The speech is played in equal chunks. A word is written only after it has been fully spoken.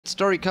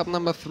SeatStory Cup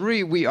number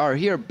 3. We are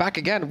here back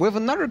again with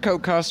another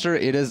co-caster.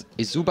 It is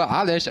Izuba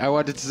Alish, I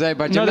wanted to say,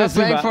 but you're not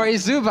playing for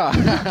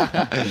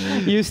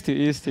Izuba. used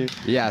to.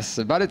 Yes,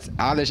 but it's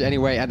Alish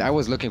anyway, and I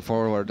was looking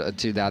forward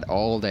to that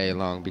all day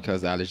long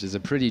because Alish is a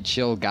pretty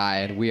chill guy,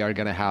 and we are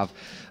gonna have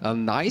a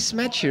nice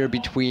match here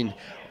between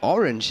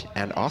Orange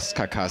and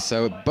Ostkaka.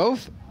 So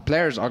both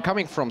players are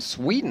coming from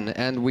Sweden,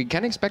 and we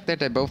can expect that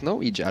they both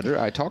know each other.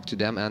 I talked to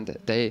them, and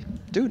they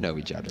do know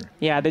each other.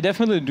 Yeah, they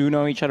definitely do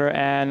know each other,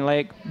 and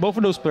like both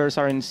of those players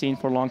are in the scene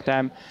for a long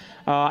time.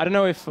 I don't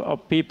know if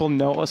people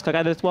know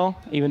Ostkaka that well,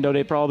 even though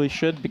they probably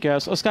should,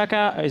 because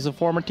Ostkaka is a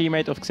former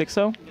teammate of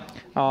Xixo.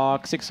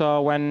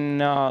 Xixo, when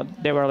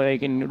they were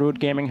like in Root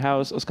Gaming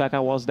House,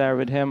 Ostkaka was there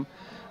with him.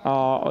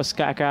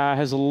 Ostkaka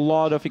has a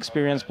lot of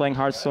experience playing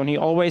Hearthstone. He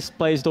always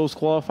plays those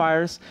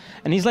qualifiers,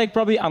 and he's like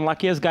probably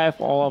unluckiest guy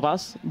of all of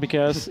us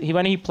because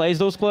when he plays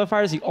those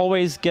qualifiers, he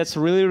always gets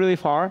really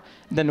far.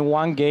 Then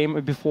one game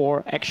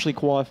before actually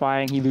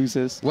qualifying, he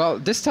loses. Well,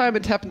 this time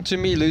it happened to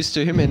me, lose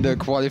to him in the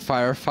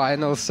qualifier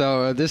final.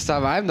 So this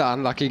time I'm the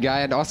unlucky guy,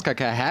 and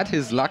Ostkaka had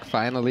his luck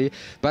finally.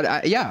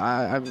 But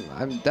yeah,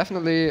 I'm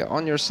definitely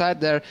on your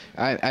side there.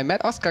 I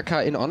met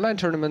Ostkaka in online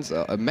tournaments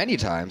many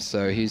times,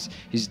 so he's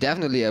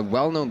definitely a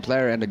well-known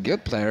player and a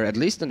good player, at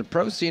least in the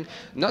pro scene.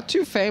 Not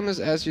too famous,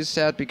 as you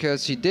said,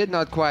 because he did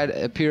not quite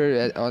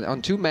appear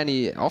on too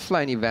many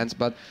offline events,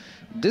 but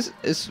this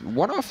is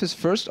one of his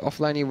first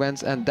offline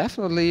events, and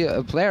definitely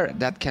a player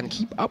that can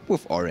keep up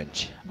with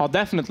Orange. Oh,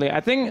 definitely.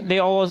 I think they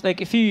always, like,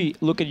 if you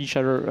look at each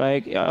other,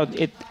 like,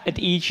 at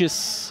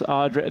each's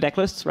deck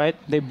lists, right?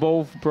 They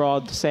both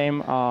brought the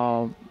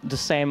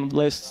same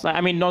lists. I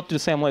mean, not the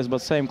same list,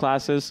 but same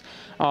classes.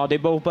 They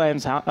both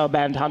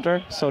banned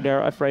Hunter, so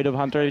they're afraid of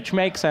Hunter, which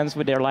makes sense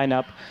with their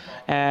lineup.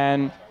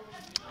 And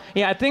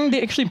yeah, I think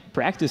they actually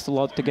practiced a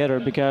lot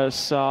together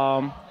because,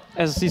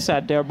 as he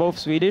said, they're both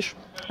Swedish.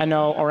 I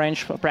know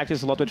Orange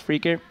practiced a lot with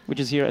Freaker, which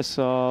is here as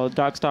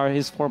Darkstar,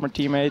 his former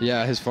teammate.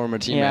 Yeah, his former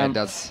teammate. Yeah.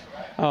 That's.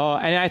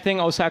 And I think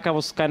Osaka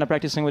was kind of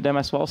practicing with them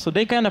as well. So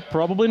they kind of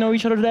probably know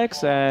each other's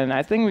decks, and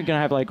I think we're going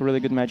to have like a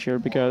really good match here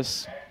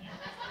because,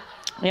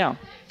 yeah.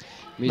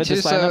 Me too.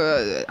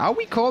 So are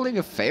we calling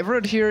a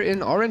favorite here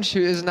in Orange,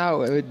 who is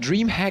now a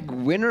DreamHack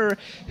winner,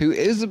 who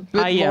is a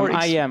bit more...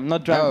 I am,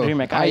 not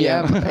DreamHack. I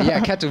am.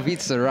 Yeah,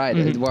 Katowice, right.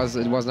 It was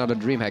not a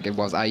DreamHack, it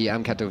was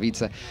IEM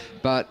Katowice.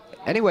 But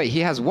anyway, he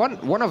has won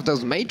one of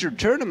those major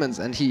tournaments,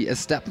 and he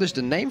established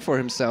a name for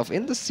himself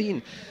in the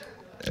scene.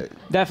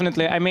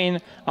 Definitely. I mean,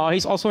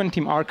 he's also in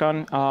Team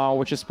Archon,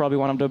 which is probably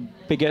one of the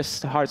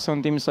biggest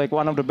Hearthstone teams, like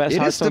one of the best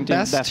Hearthstone teams.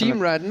 It is the best team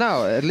right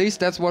now. At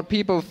least that's what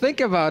people think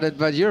about it.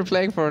 But you're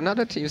playing for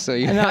another team, so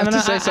you have to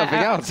say something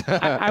else.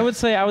 I would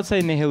say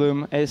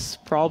Nihilum is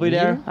probably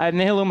there.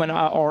 Nihilum and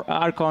or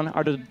Archon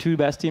are the two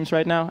best teams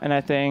right now, and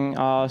I think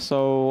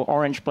so.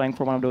 Orange playing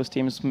for one of those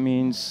teams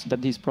means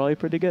that he's probably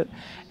pretty good.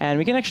 And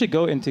we can actually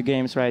go into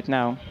games right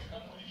now.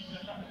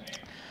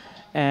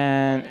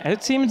 And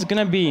it seems it's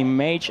gonna be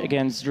Mage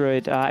against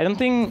Druid. I don't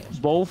think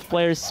both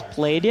players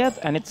played yet,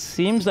 and it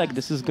seems like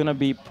this is gonna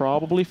be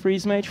probably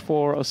Freeze Mage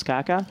for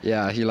Ostkaka.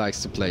 Yeah, he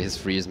likes to play his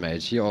Freeze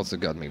Mage. He also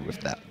got me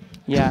with that.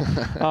 Yeah,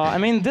 I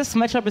mean, this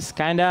matchup is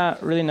kinda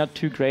really not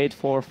too great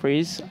for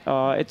Freeze.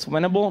 It's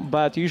winnable,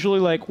 but usually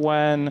like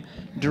when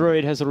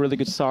Druid has a really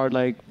good start,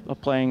 like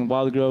playing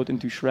Wild Growth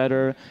into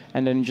Shredder,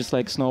 and then just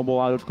like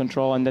Snowball out of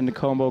control, and then the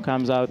combo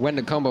comes out. When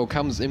the combo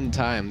comes in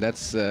time,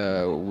 that's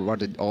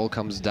what it all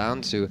comes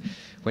down to.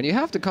 When you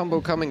have the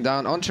combo coming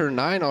down on turn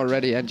 9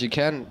 already, and you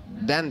can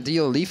then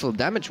deal lethal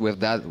damage with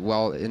that,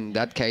 well, in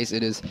that case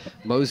it is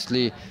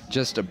mostly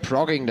just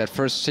progging that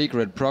first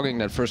secret, progging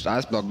that first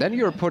ice block. Then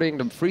you're putting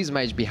the Freeze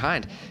Mage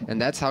behind,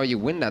 and that's how you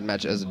win that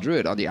match as a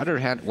Druid. On the other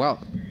hand, well,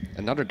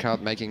 another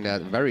card making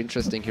that very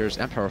interesting here is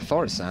Emperor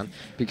Thaurissan,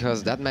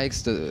 because that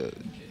makes the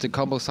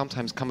combo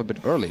sometimes come a bit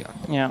earlier.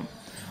 Yeah,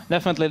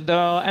 definitely.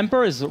 The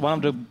Emperor is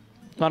one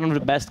of the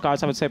best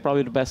cards. I would say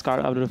probably the best card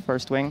out of the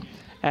first wing.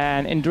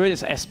 And in Druid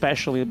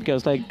especially,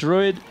 because like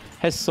Druid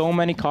has so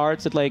many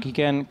cards that like he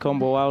can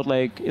combo out,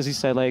 like as you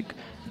said, like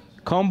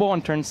combo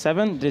on turn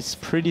 7, this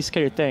pretty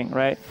scary thing,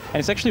 right? And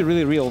it's actually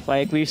really real.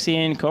 Like we've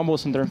seen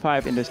combos on turn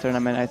 5 in this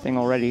tournament, I think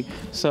already.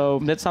 So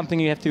that's something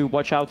you have to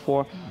watch out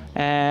for.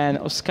 And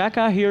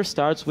Ostkaka here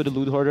starts with a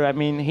Loot Hoarder. I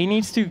mean, he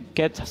needs to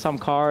get some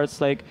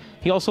cards. Like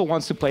he also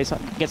wants to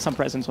get some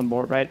presence on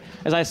board, right?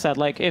 As I said,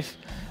 like if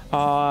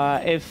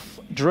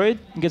Druid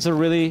gets a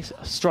really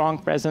strong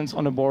presence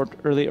on the board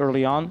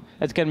early on,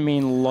 it can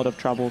mean a lot of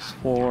troubles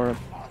for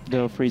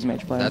the Freeze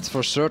Mage player. That's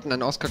for certain,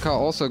 and Ostkaka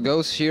also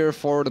goes here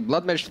for the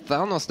Blood Mage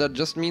Thanos. That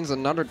just means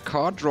another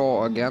card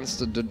draw against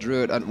the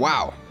Druid, and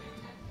wow!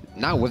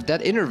 Now with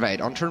that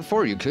Innervate on turn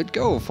 4, you could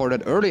go for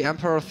that early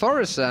Emperor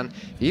Thaurissan,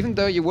 even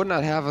though you would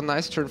not have a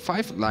nice turn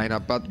 5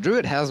 lineup. But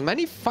Druid has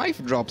many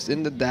 5 drops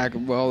in the deck.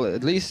 Well,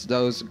 at least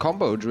those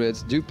combo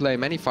Druids do play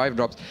many 5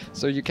 drops,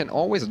 so you can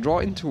always draw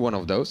into one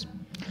of those.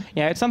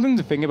 Yeah, it's something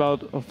to think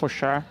about for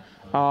sure.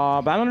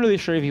 But I'm not really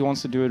sure if he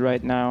wants to do it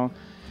right now.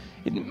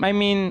 I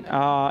mean,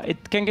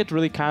 it can get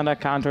really kinda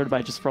countered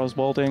by just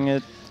Frostbolting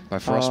it. By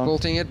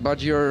frostbolting it,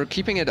 but you're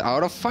keeping it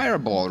out of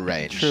fireball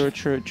range.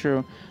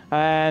 True.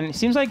 And it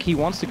seems like he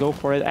wants to go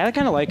for it. I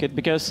kind of like it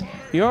because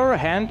your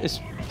hand is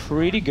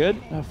pretty good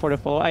for the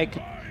follow.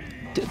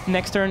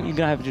 Next turn, you're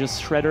going to have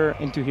just Shredder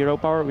into hero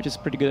power, which is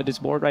pretty good at this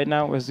board right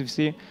now, as you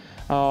see.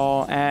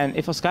 And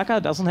if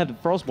Ostkaka doesn't have the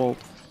Frostbolt,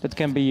 that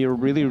can be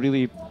really,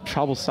 really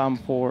troublesome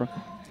for...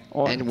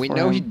 And we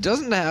know he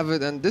doesn't have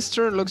it, and this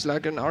turn looks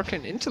like an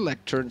Arcane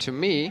Intellect turn to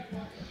me.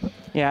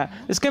 Yeah,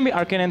 this can be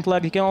Arcane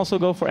Intellect. He can also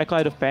go for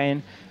Acolyte of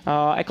Pain.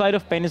 Acolyte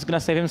of Pain is going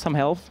to save him some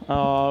health.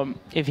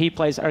 If he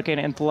plays Arcane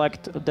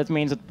Intellect, that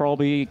means that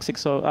probably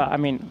 6-0... I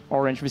mean,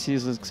 Orange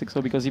receives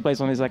 6-0 because he plays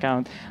on his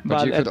account.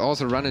 But you could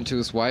also run into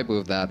a swipe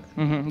with that.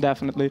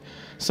 Definitely.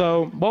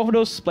 So both of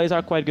those plays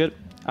are quite good.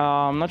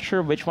 I'm not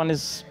sure which one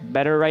is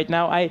better right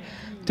now.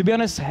 To be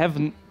honest, have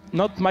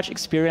not much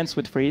experience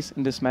with Freeze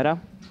in this meta.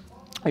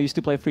 I used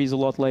to play Freeze a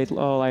lot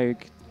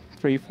like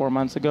 3-4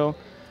 months ago,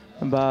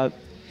 but...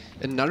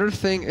 Another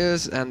thing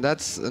is, and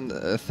that's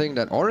a thing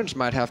that Orange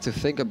might have to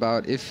think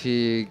about, if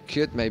he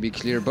could maybe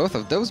clear both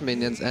of those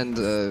minions and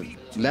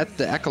let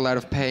the Acolyte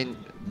of Pain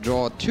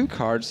draw 2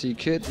 cards, he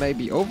could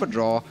maybe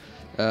overdraw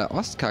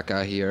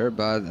Ostkaka here,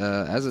 but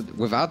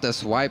without the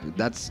swipe,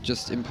 that's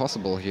just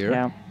impossible here.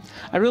 Yeah,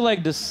 I really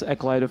like this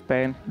Acolyte of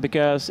Pain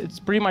because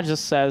it pretty much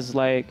just says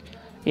like,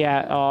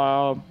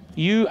 yeah,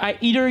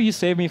 either you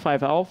save me 5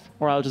 health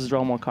or I'll just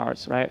draw more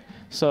cards, right?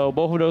 So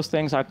both of those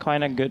things are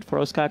kind of good for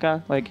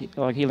Ostkaka. Like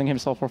healing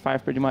himself for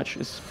 5 pretty much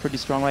is pretty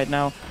strong right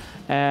now.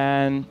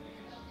 And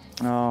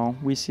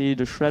we see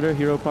the Shredder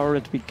hero power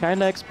that we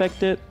kind of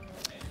expected.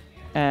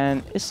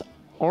 And is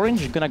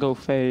Orange gonna go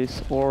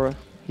face or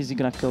is he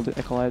gonna kill the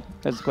Acolyte?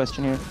 That's the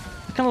question here.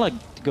 I kind of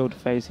like to go to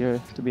face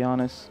here, to be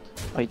honest.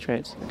 Oh, he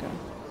trades. Okay.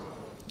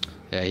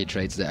 Yeah, he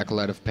trades the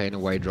Acolyte of Pain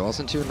away, draws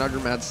into another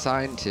Mad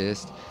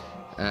Scientist.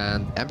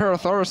 And Emperor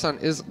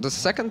Thaurissan is the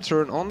second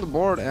turn on the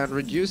board and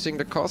reducing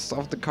the cost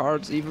of the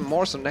cards even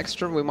more. So next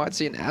turn we might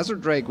see an Azure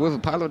Drake with a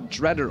Pilot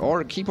Shredder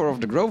or a Keeper of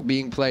the Grove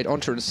being played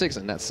on turn 6,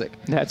 and that's sick.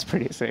 That's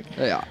pretty sick.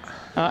 Yeah.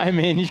 I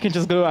mean, you can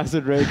just go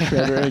Azure Drake,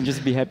 Shredder, and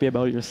just be happy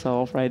about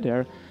yourself right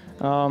there.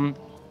 So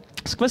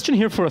question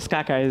here for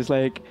Ostkaka is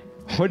like,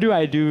 what do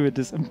I do with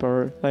this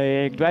Emperor?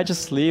 Like, do I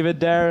just leave it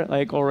there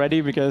like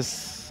already?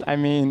 Because, I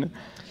mean...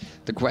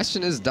 The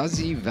question is, does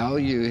he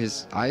value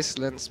his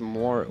Icelands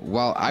more?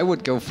 Well, I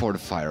would go for the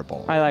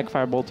Fireball. I like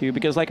Fireball too,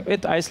 because like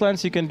with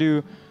Icelands you can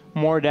do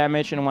more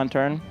damage in 1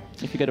 turn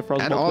if you get a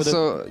Frostbolt. And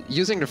also,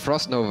 using the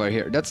Frost Nova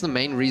here, that's the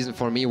main reason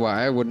for me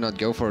why I would not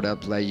go for that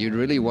play. You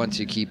really want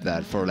to keep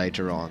that for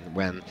later on,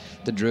 when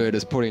the Druid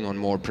is putting on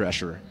more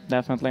pressure.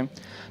 Definitely.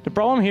 The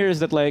problem here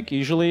is that like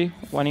usually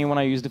when you want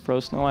to use the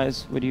Frost Nova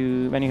is when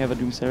you have a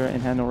Doomsayer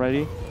in hand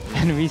already.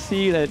 And we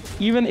see that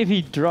even if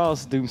he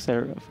draws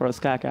Doomsayer for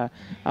Ostkaka,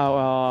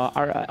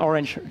 our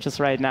Orange just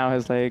right now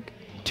has like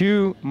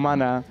 2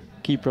 mana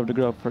Keeper of the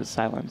Grove for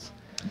Silence.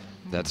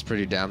 That's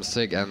pretty damn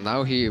sick, and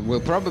now he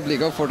will probably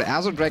go for the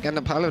Azure Drake and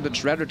the Piloted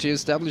Shredder to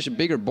establish a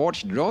bigger board.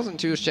 He draws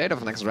into a Shade of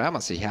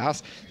Naxxramas. He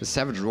has the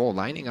Savage Roar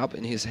lining up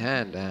in his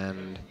hand,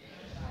 and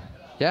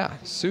yeah,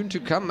 soon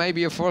to come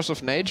maybe a Force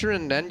of Nature,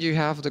 and then you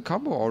have the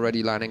combo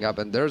already lining up,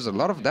 and there's a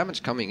lot of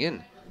damage coming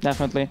in.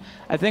 Definitely.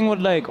 I think what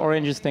like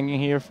Orange is thinking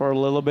here for a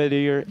little bit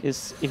here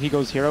is if he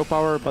goes hero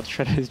power, but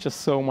Shredder is just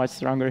so much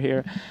stronger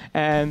here.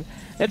 And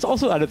it's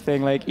also another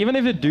thing, like even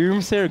if the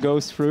Doomsayer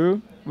goes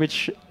through,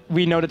 which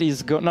we know that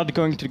he's not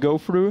going to go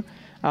through,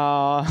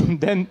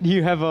 then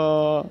you have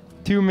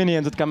 2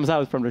 minions that comes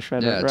out from the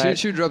Shredder, yeah, right?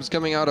 2 drops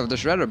coming out of the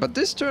Shredder, but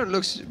this turn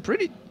looks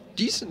pretty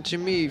decent to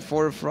me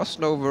for a Frost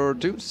Nova or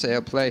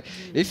Doomsayer play.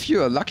 If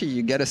you are lucky,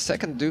 you get a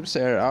second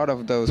Doomsayer out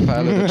of those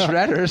Piloted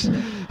Shredders.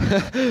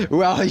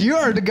 Well, you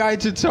are the guy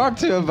to talk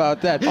to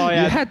about that. Oh,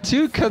 yeah. You had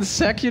 2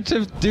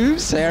 consecutive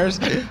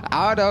Doomsayers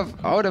out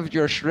of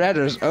your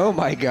Shredders. Oh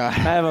my god.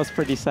 That was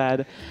pretty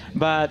sad.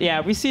 But yeah,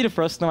 we see the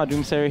Frost Nova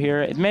Doomsayer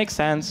here. It makes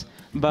sense,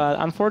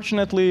 but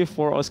unfortunately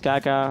for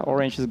Ostkaka,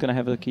 Orange is gonna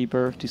have a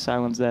Keeper to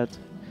silence that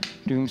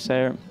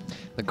Doomsayer.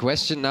 The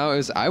question now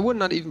is, I would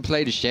not even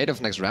play the Shade of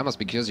Naxxramas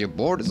because your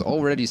board is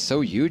already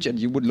so huge and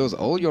you would lose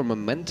all your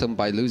momentum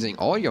by losing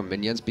all your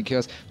minions,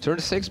 because turn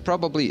 6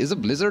 probably is a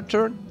Blizzard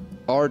turn,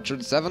 or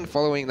turn 7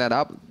 following that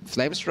up,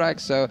 Flame Strike,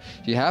 so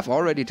you have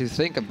already to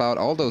think about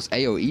all those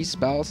AoE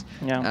spells,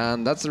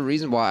 and that's the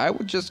reason why I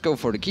would just go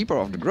for the Keeper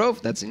of the Grove.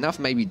 That's enough.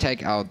 Maybe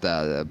take out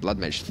the Blood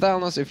Mage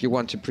Thalnos if you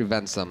want to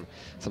prevent some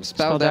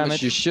spell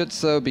damage. You should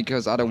so,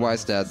 because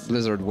otherwise that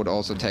Blizzard would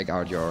also take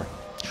out your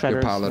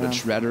Piloted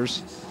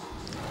Shredders.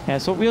 Yeah,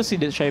 so we'll see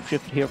the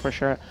shapeshift here for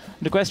sure.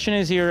 The question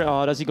is here,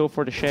 does he go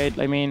for the Shade?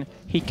 I mean,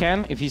 he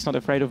can if he's not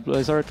afraid of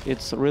Blizzard.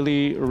 It's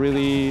really,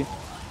 really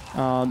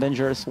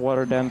dangerous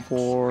water then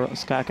for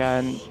Ostkaka,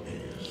 and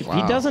if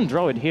he doesn't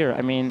draw it here,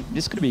 I mean,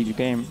 this could be a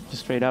game,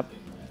 just straight up.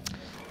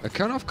 A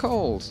Cone of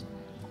Cold.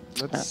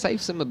 That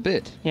saves him a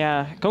bit.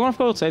 Yeah, Cone of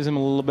Cold saves him a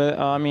little bit.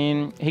 I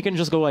mean, he can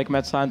just go like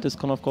Mad Scientist,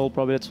 Cone of Cold,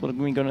 probably that's what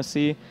we're gonna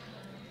see.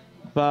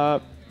 But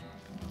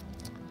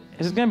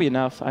is it gonna be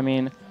enough? I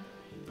mean,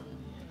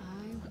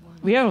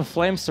 we have a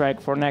Flame Strike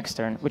for next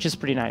turn, which is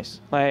pretty nice.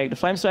 Like, the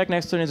Flame Strike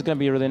next turn is going to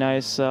be really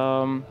nice.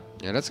 Yeah,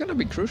 that's going to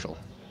be crucial.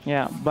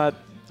 Yeah, but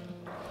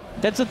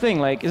that's the thing.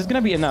 Like, it's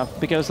going to be enough.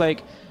 Because,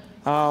 like,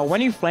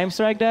 when you Flame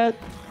Strike that,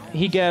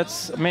 he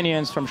gets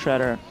minions from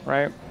Shredder,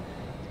 right?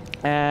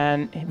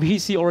 And we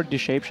see already the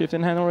Shapeshift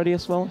in hand already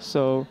as well.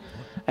 So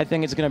I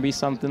think it's going to be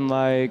something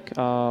like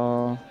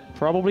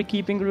probably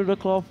keeping Ruder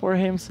Claw for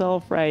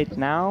himself right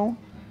now.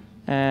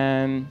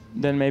 And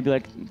then maybe,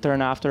 like,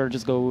 turn after,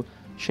 just go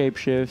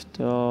Shapeshift,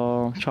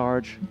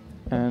 Charge,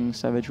 and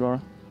Savage Roar.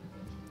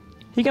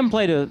 He can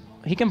play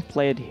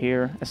it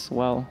here as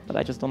well, but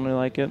I just don't really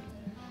like it.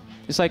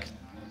 It's like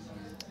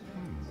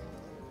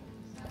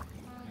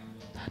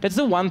that's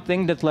the one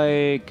thing that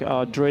like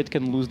Druid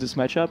can lose this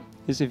matchup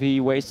is if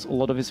he wastes a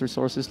lot of his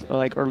resources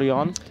like early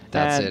on.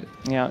 That's it.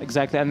 Yeah,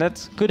 exactly, and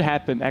that could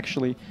happen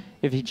actually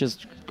if he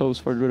just goes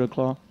for Druid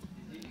Claw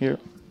here.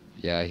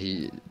 Yeah,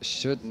 he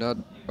should not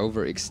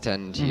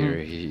overextend here.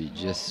 He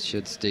just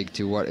should stick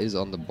to what is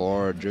on the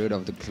board. Druid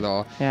of the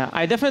Claw. Yeah,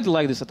 I definitely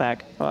like this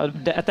attack.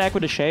 The attack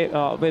with the shade,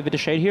 with the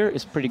shade here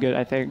is pretty good,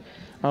 I think.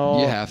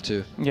 You have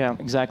to. Yeah,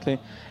 exactly.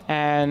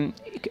 And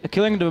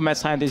killing the Mad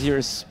Scientist here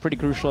is pretty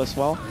crucial as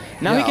well.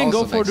 Now Yeah, he can go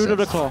also for makes Druid of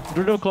the sense. Claw.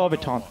 Druid of the Claw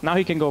with Taunt. Now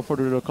he can go for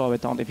Druid of the Claw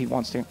with Taunt if he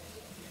wants to.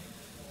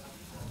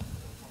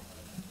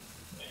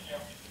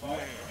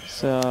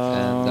 So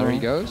And there he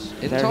goes.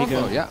 In there he taunt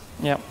goes. mode, yeah.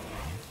 Yeah.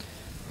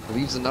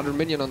 Leaves another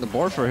minion on the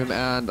board for him,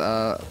 and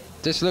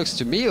this looks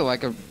to me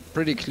like a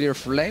pretty clear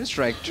Flame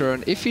Strike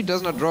turn if he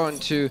does not draw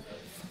into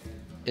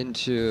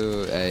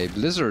a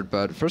Blizzard.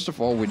 But first of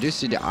all, we do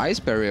see the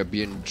Ice Barrier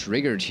being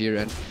triggered here,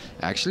 and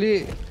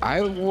actually I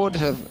would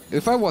have,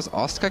 if I was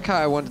Ostkaka,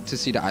 I wanted to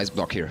see the Ice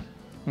Block here.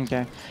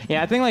 Okay.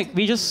 Yeah, I think like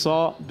we just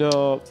saw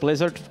the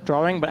Blizzard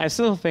drawing, but I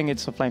still think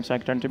it's a Flame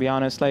Strike turn, to be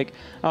honest. Like,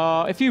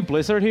 if you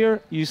Blizzard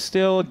here, you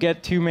still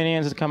get 2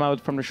 minions that come out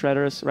from the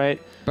Shredders,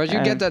 right? But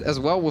you get that as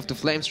well with the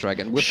Flame Strike,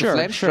 and with the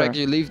Flame Strike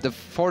you leave the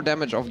 4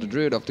 damage of the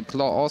Druid of the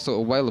Claw also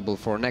available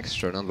for next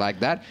turn, and like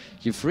that,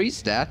 you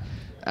freeze that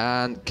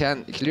and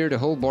can clear the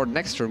whole board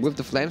next turn with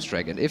the Flame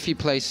Strike. And if he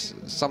plays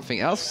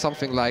something else,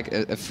 something like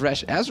a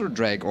fresh Azure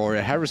Drake or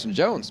a Harrison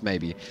Jones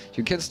maybe,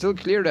 you can still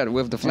clear that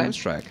with the Flame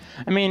Strike.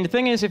 I mean, the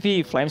thing is, if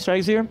he Flame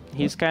Strikes here,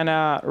 he's kind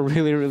of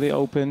really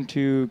open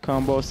to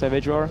combo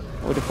Savage Roar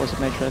with the Force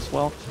of Nature as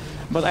well.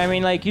 But I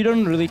mean, like, you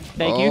don't really,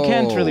 like, you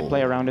can't really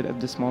play around it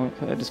at this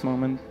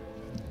moment.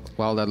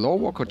 Well, that Lore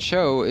Walker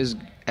Cho is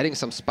adding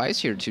some spice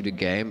here to the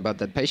game, but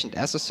that Patient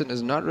Assassin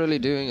is not really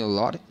doing a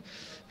lot.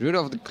 Druid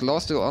of the Claw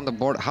still on the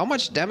board. How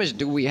much damage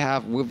do we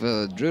have with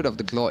a Druid of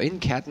the Claw in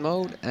cat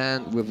mode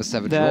and with a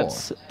Savage Roar?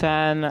 That's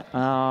 10,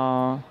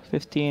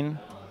 15.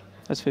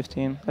 That's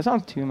 15. That's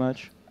not too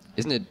much.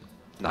 Isn't it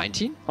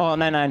 19? Oh,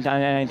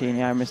 19.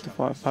 Yeah, I missed the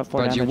 4 But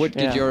damage. you would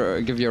give your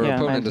opponent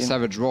 19. the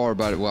Savage Roar,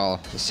 but well,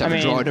 the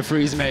Savage Roar and the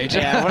Freeze Mage.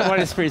 Yeah, what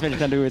is Freeze Mage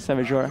gonna do with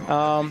Savage Roar?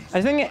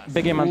 I think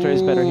Big Game Hunter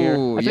is better here.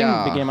 I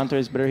think Big Game Hunter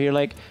is better here.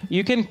 Like,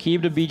 you can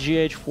keep the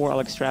BGH for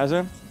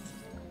Alexstrasza,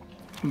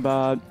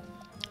 but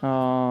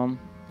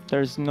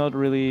there's not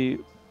really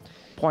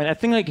point. I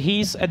think like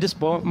he's at this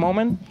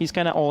moment he's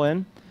kind of all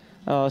in,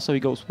 so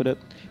he goes with it.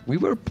 We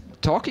were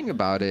talking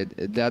about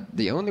it, that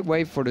the only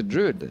way for the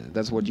Druid,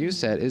 that's what you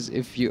said, is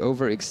if you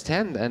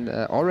overextend, and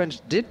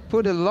Orange did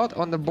put a lot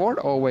on the board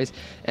always,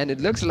 and it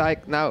looks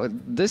like now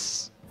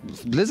this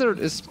Blizzard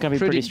is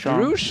pretty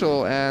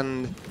crucial,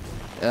 and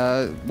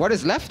what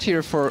is left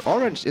here for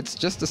Orange, it's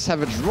just a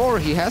Savage Roar.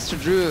 He has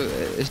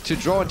to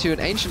draw into an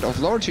Ancient of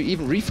Lore to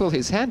even refill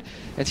his hand,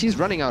 and he's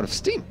running out of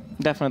steam.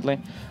 Definitely.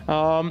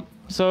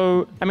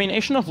 So, I mean,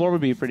 Ancient of Lore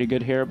would be pretty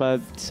good here, but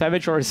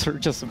Savage Roar is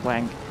just a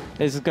blank.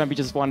 This is going to be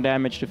just 1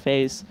 damage to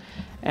face.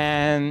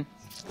 And,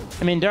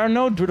 I mean, there are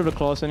no Druid of the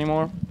Claws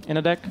anymore in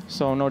the deck,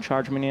 so no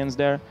charge minions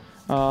there.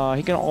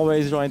 He can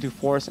always draw into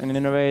Force and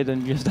Innovate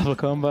and just double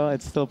combo.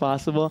 It's still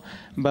possible.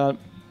 But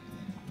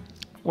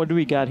what do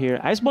we got here?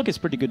 Ice Block is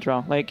pretty good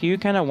draw. Like, you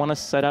kind of want to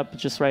set up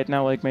just right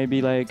now, like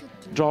maybe like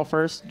draw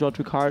first, draw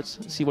 2 cards,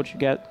 see what you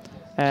get.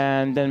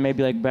 And then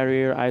maybe like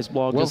Barrier, Ice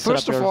Block. Well,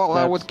 first of all,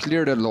 I would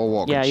clear the Lore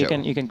Walker. Yeah, you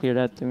can clear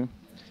that too.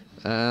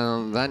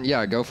 Then,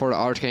 yeah, go for the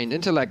Arcane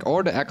Intellect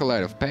or the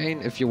Acolyte of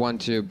Pain if you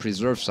want to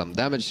preserve some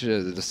damage,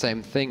 the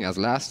same thing as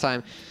last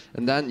time.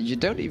 And then you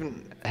don't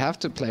even have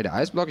to play the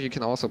Ice Block, you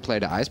can also play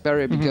the Ice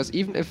Barrier, because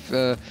even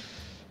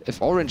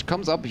if Orange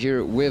comes up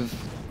here with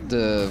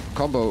the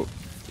combo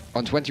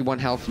on 21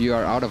 health, you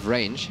are out of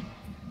range.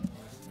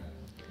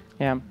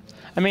 Yeah.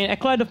 I mean,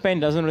 Acolyte of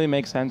Pain doesn't really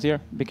make sense here,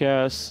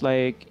 because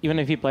like even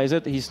if he plays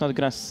it, he's not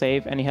gonna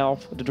save any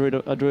health. The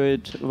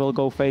Druid will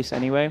go face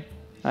anyway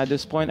at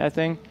this point, I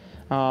think.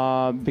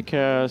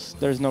 Because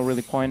there's no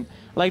really point.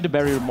 I like the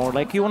Barrier more.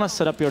 Like, you want to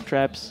set up your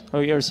traps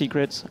or your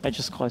secrets. I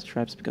just call it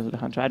traps because of the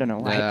Hunter. I don't know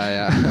why.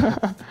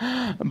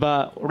 Yeah.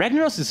 But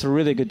Ragnaros is a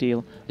really good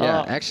deal.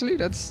 Yeah, actually,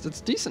 that's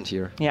decent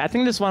here. Yeah, I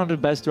think this is one of the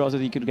best draws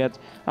that you could get.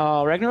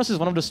 Ragnaros is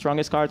one of the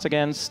strongest cards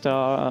against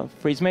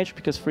Freeze Mage,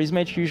 because Freeze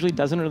Mage usually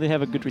doesn't really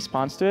have a good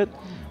response to it.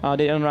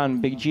 They don't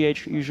run big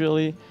GH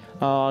usually.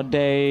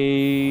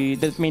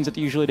 that means that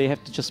usually they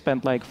have to just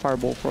spend like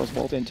Fireball,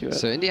 Frostbolt into it.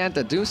 So in the end,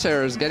 the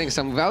Doomsayer is getting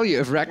some value.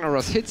 If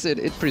Ragnaros hits it,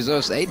 it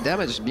preserves 8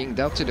 damage being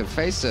dealt to the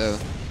face, so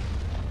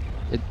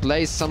it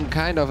plays some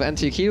kind of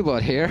anti-heal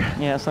bot here.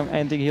 Yeah, some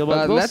anti-heal bot.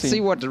 But We'll let's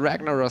see what the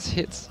Ragnaros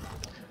hits.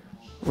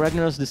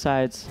 Ragnaros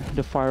decides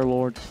the Fire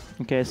Lord.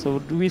 Okay, so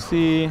what do we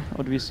see?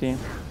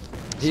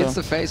 He hits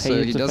the face,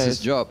 so he does his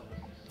job.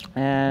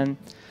 And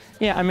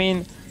yeah, I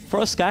mean, for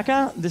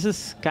Ostkaka, this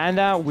is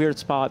kinda weird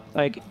spot.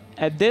 Like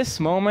at this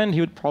moment, he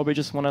would probably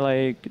just want to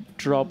like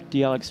drop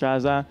the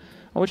Alexstrasza,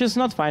 which is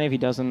not fine if he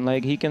doesn't.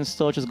 Like he can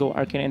still just go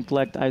Arcane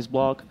Intellect, Ice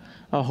Block.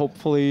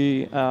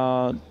 Hopefully,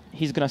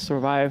 he's gonna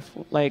survive.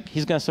 Like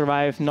he's gonna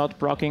survive not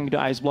proccing the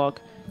Ice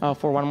Block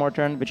for one more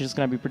turn, which is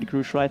gonna be pretty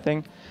crucial, I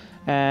think.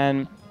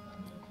 And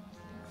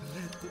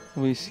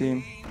we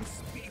see.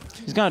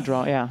 He's gonna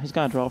draw, yeah, he's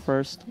gonna draw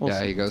first. We'll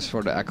see. He goes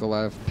for the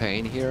Acolyte of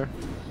Pain here.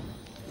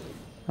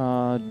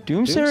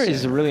 Doomsayer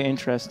is really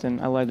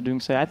interesting. I like the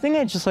Doomsayer. I think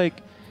it's just like,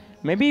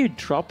 maybe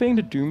dropping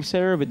the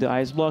Doomsayer with the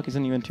Ice Block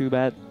isn't even too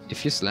bad.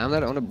 If you slam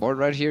that on the board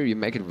right here, you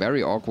make it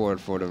very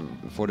awkward for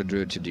the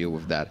Druid to deal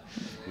with that.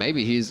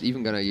 Maybe he's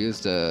even gonna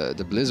use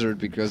the Blizzard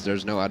because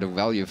there's no other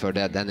value for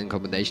that. Then in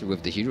combination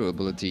with the hero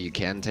ability, you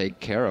can take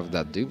care of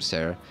that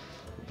Doomsayer.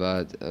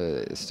 But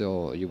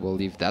still, you will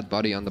leave that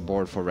body on the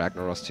board for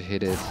Ragnaros to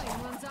hit it.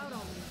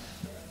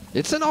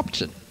 It's an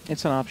option.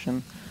 It's an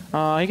option.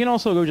 He can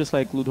also go just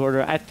like Loot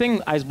Hoarder. I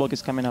think Ice Block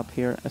is coming up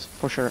here,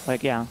 for sure.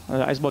 Like, yeah,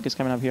 Ice Block is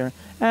coming up here.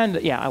 And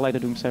yeah, I like the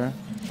Doomsayer.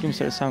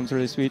 Doomsayer sounds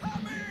really sweet.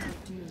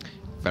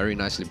 Very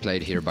nicely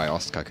played here by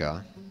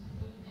Ostkaka.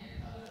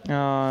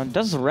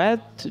 Does red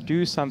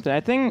do something?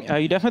 I think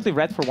you definitely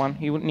red for one.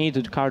 You would need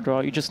the card draw.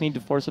 You just need the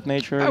Force of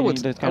Nature. You need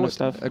that kind of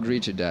stuff. Agree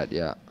to that,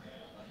 yeah.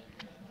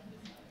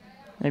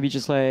 Maybe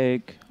just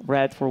like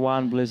red for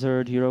one,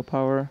 Blizzard, Hero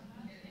Power.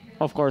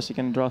 Of course, you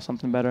can draw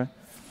something better.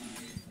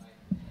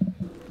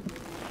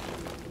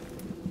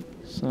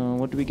 So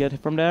what do we get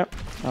from there?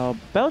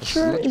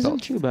 Belcher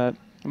isn't too bad,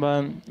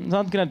 but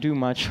not gonna do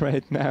much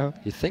right now.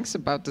 He thinks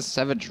about the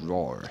Savage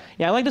Roar.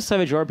 Yeah, I like the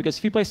Savage Roar because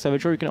if you play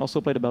Savage Roar, you can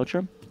also play the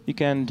Belcher. You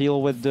can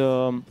deal with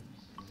the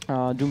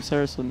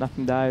Doomsayer, so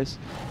nothing dies.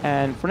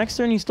 And for next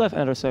turn, you still have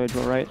another Savage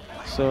Roar, right?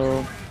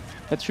 So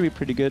that should be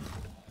pretty good.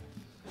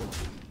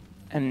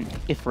 And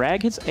if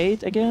Rag hits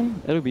 8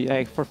 again, that would be,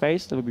 like, for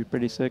face, that would be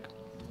pretty sick.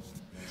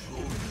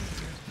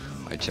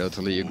 I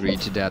totally agree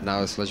to that.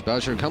 Now Slash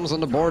Belcher comes on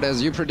the board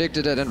as you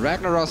predicted it, and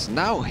Ragnaros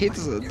now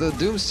hits the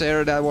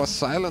Doomsayer that was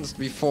silenced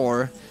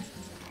before.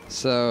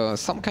 So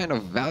some kind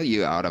of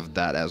value out of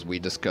that, as we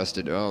discussed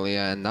it earlier.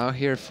 And now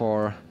here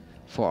for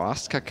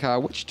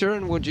Ostkaka, which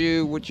turn would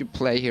you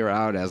play here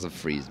out as a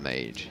freeze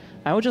mage?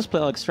 I would just play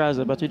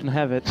Alexstrasza, but we didn't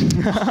have it.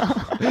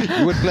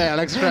 You would play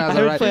Alexstrasza, right?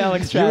 I would play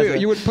Alexstrasza.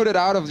 You would put it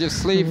out of your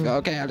sleeve.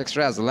 Okay,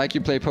 Alexstrasza, like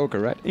you play poker,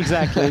 right?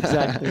 Exactly,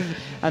 exactly.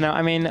 I know.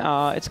 I mean,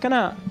 it's kind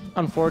of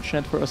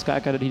unfortunate for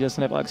Ostkaka that he doesn't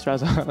have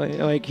Alexstrasza.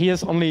 Like he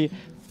has only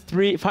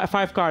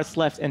 5 cards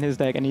left in his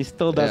deck, and he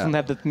still doesn't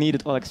have the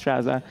needed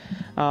Alexstrasza,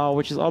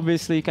 which is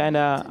obviously kind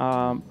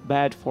of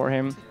bad for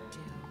him.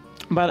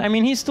 But I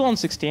mean, he's still on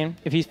 16.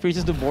 If he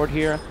freezes the board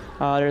here,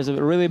 there's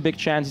a really big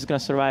chance he's gonna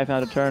survive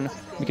another turn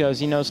because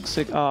he knows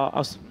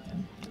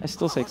I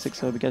still say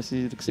 6-0 because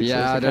he's the 6-0.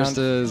 Yeah, there's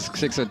the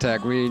 6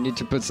 attack. We need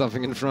to put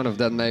something in front of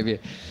that maybe.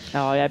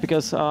 Oh yeah,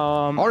 because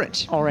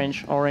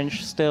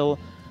Orange still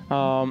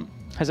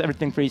has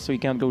everything free, so he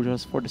can't go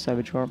just for the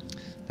Savage Roar.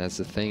 That's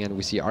the thing, and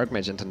we see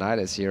Archmage and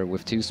Tinnitus here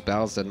with 2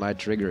 spells that might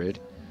trigger it.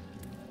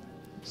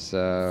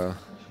 So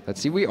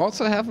let's see. We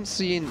also haven't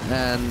seen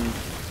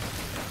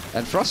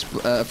and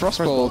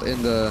Frostbolt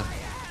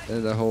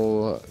in the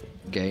whole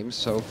game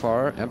so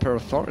far. Emperor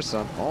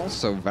Thorson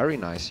also very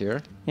nice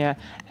here. Yeah,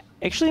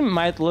 actually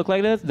might look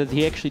like that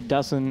he actually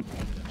doesn't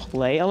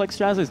play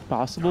Alexstrasza. Is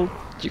possible.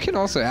 You can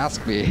also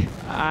ask me.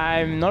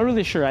 I'm not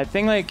really sure. I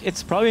think like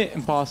it's probably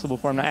impossible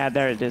for him to add.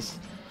 There it is.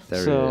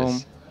 There it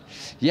is.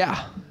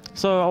 Yeah.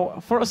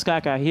 So for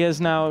Ostkaka, he has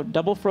now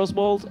double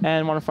Frostbolt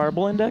and 1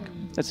 Fireball in deck.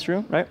 That's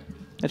true, right?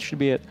 That should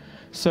be it.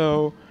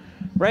 So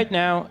right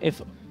now,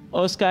 if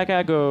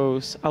Ostkaka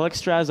goes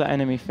Alexstrasza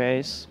enemy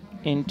phase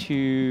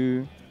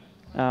into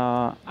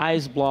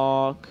Ice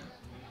Block,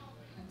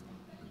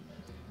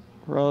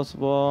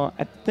 Roseball.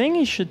 I think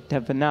he should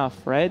have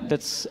enough, right?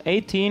 That's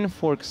 18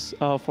 for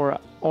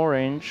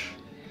Orange.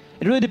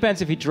 It really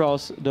depends if he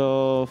draws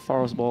the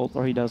Frostbolt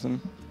or he doesn't.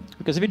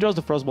 Because if he draws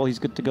the Frostbolt, he's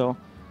good to go.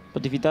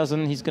 But if he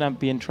doesn't, he's gonna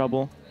be in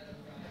trouble.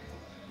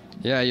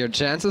 Yeah, your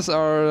chances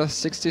are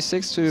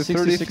 66 to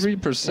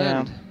 33%.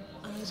 Yeah.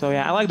 So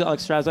yeah, I like the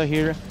Alexstrasza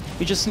here.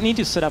 You just need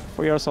to set up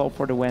for yourself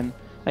for the win.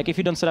 Like if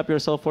you don't set up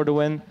yourself for the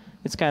win,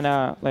 it's kind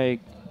of like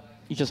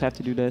you just have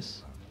to do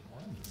this.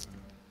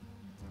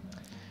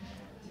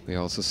 We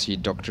also see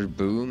Dr.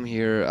 Boom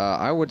here.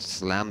 I would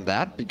slam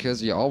that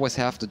because you always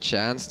have the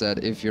chance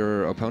that if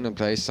your opponent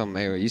plays some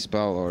AoE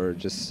spell or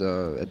just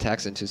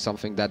attacks into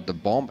something, that the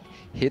bomb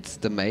hits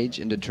the mage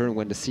in the turn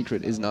when the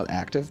secret is not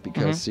active,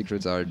 because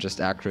secrets are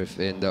just active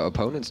in the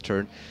opponent's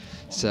turn.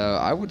 So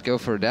I would go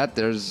for that.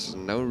 There's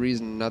no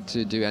reason not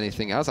to do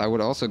anything else. I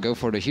would also go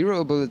for the hero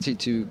ability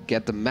to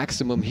get the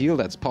maximum heal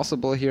that's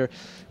possible here,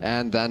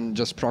 and then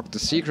just proc the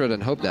secret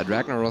and hope that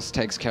Ragnaros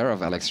takes care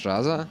of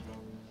Alexstrasza.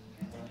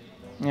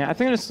 Yeah, I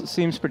think this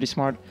seems pretty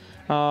smart.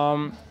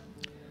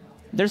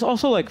 There's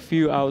also like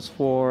few outs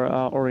for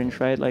Orange,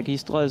 right? Like he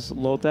still has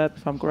low tap,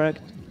 if I'm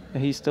correct.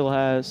 He still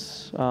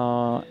has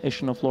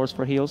Issue of Lords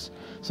for heals.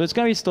 So it's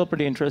gonna be still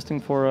pretty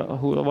interesting for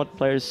what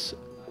players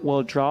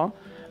will draw.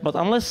 But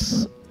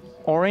unless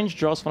Orange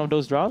draws one of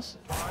those draws,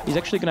 he's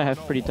actually gonna have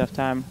a pretty tough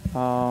time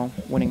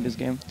winning this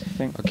game, I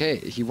think. Okay,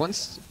 he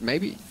wants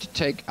maybe to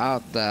take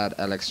out that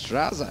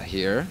Alexstrasza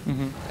here,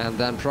 and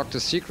then proc the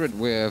secret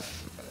with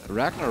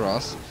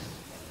Ragnaros.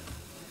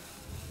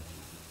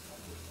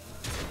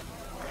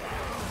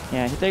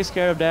 Yeah, he takes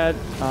care of that.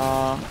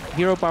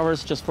 Hero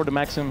powers just for the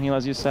maximum heal,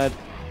 as you said.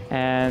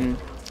 And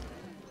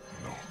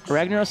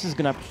Ragnaros is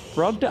gonna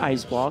proc the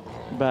Ice Block,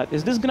 but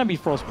is this gonna be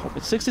Frostbolt?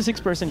 It's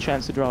 66%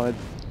 chance to draw it.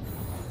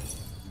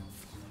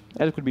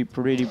 That could be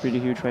pretty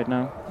huge right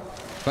now.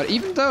 But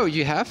even though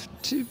you have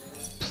to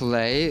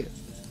play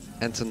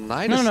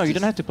Antonidas... No, you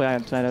don't have to play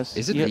Antonidas.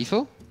 Is it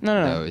lethal?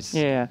 No.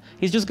 Yeah.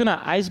 He's just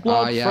gonna Ice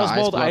Block,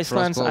 Frostbolt, Ice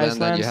Lance,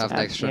 and then you have the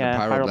extra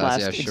Pyroblast.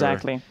 Yeah, sure.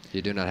 Exactly.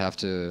 You do not have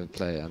to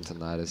play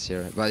Antonidas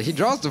here. But he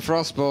draws the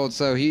Frostbolt,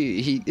 so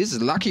he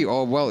is lucky,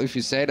 or well, if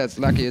you say that's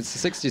lucky, it's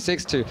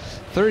 66 to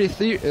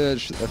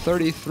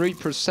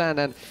 33%,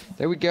 and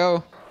there we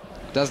go.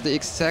 Does the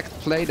exact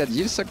play that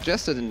you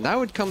suggested, and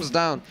now it comes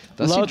down.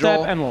 Does he draw?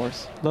 Low tap and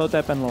lures. Low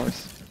tap and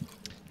lures.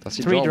 Does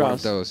he draw one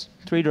of those?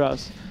 3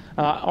 draws.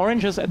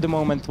 Orange has at the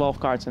moment 12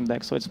 cards in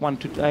deck, so it's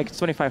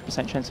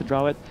 25% chance to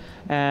draw it.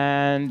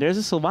 And there's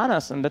a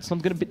Sylvanas, and that's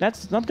not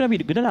gonna be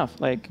good enough.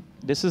 Like,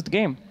 this is the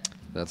game.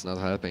 That's not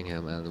helping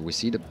him, and we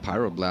see the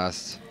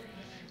Pyroblast,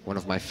 one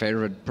of my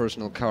favorite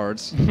personal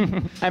cards.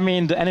 I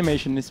mean, the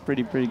animation is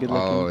pretty good looking.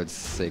 Oh, it's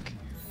sick.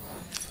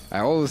 I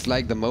always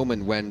like the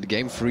moment when the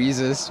game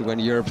freezes when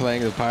you're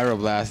playing the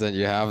Pyroblast and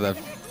you have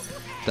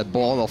that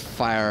ball of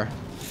fire.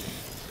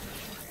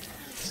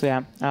 So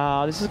yeah,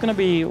 this is gonna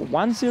be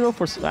 1-0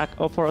 for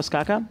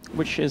Ostkaka,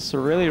 which is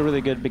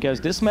really good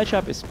because this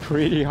matchup is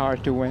pretty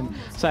hard to win.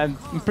 So I'm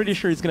pretty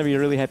sure he's gonna be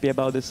really happy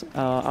about this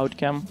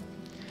outcome.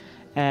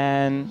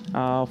 And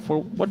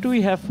for what do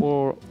we have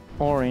for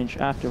Orange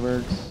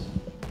afterwards?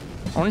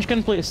 Orange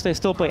can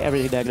still play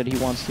every deck that he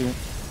wants to,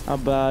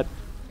 but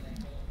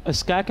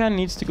Ostkaka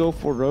needs to go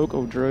for Rogue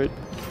or Druid.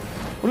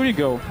 What do we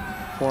go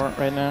for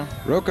right now?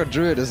 Rogue or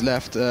Druid is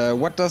left.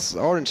 What does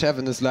Orange have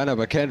in this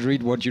lineup? I can't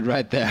read what you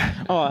write there.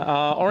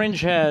 Oh,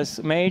 Orange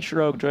has Mage,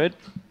 Rogue, Druid.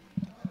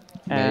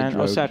 And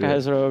Ostkaka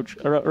has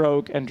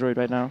Rogue and Druid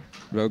right now.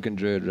 Rogue and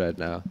Druid right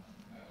now.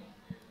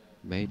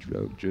 Mage,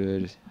 Rogue,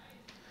 Druid.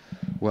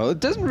 Well,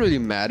 it doesn't really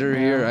matter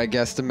here. I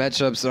guess the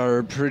matchups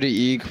are pretty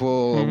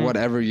equal,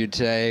 whatever you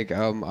take.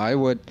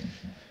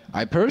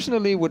 I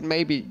personally would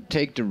maybe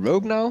take the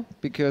Rogue now,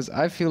 because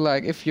I feel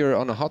like if you're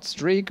on a hot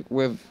streak,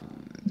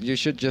 you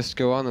should just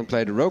go on and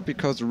play the Rogue,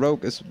 because the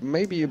Rogue is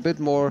maybe a bit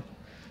more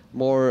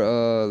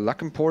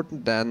luck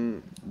important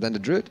than the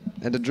Druid.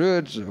 And the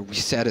Druid, we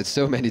said it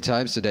so many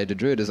times today, the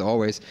Druid is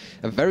always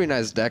a very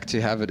nice deck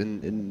to have it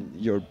in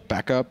your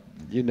backup.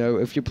 You know,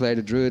 if you play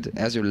the Druid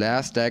as your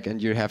last deck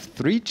and you have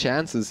 3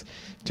 chances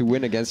to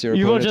win against your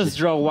opponent. You will just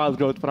draw Wild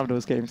Growth one of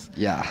those games.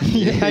 Yeah,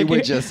 you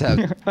would just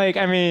have... Like,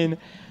 I mean,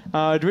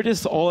 Druid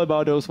is all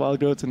about those Wild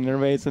Growths and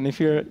Nervates, and if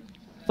you're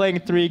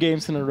playing 3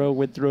 games in a row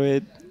with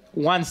Druid,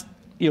 once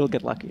you'll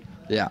get lucky.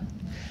 Yeah,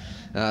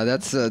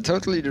 that's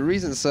totally the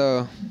reason,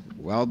 so...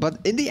 Well, but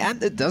in the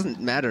end, it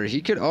doesn't matter.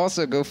 He could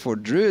also go for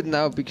Druid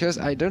now, because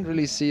I don't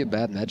really see a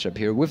bad matchup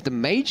here. With the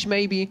Mage,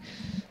 maybe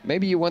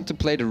you want to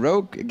play the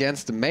Rogue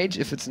against the Mage.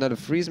 If it's not a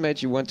Freeze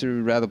Mage, you want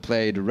to rather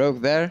play the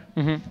Rogue there.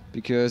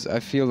 Because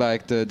I feel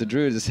like the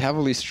Druid is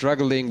heavily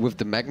struggling with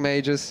the Mag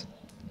Mages.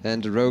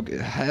 And the Rogue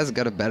has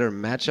got a better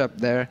matchup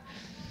there.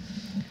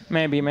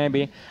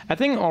 Maybe. I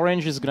think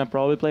Orange is gonna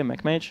probably play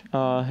Mech Mage.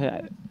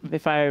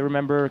 If I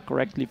remember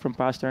correctly from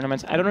past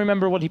tournaments. I don't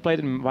remember what he played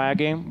in Via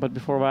Game, but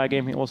before Via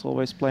Game he was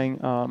always playing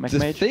Mech Mage.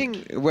 The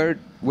thing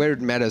where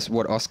it matters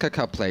what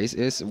Ostkaka plays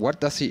is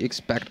what does he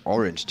expect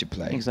Orange to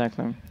play.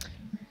 Exactly.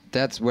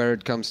 That's where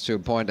it comes to a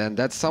point, and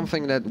that's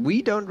something that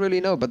we don't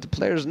really know, but the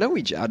players know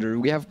each other.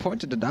 We have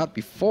pointed it out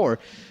before.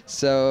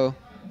 So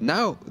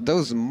now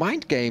those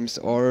mind games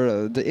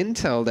or the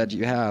intel that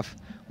you have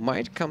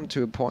might come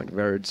to a point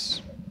where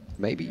it's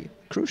maybe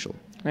crucial.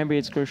 Maybe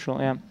it's crucial,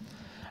 yeah.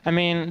 I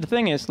mean, the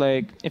thing is,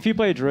 like, if you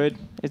play Druid,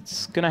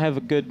 it's gonna have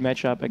a good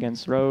matchup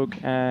against Rogue,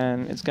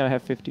 and it's gonna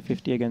have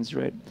 50-50 against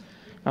Druid.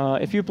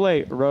 If you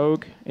play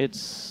Rogue,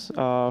 it's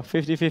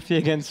 50-50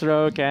 against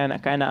Rogue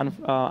and kind of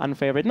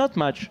unfavored. Not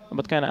much,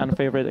 but kind of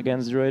unfavored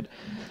against Druid.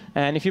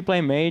 And if you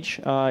play Mage,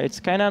 it's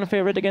kind of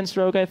unfavored against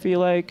Rogue, I feel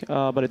like,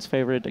 but it's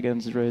favored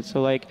against Druid.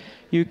 So like,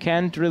 you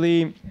can't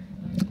really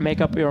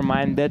make up your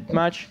mind that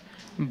much.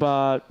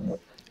 But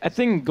I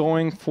think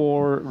going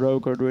for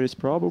Rogue or Druid is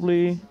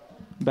probably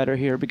better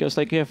here because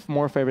like you have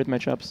more favorite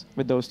matchups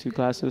with those two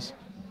classes.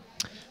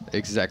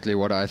 Exactly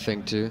what I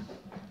think too.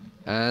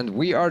 And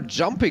we are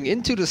jumping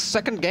into the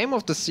second game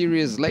of the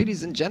series.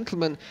 Ladies and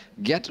gentlemen,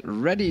 get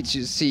ready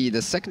to see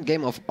the second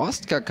game of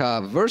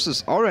Ostkaka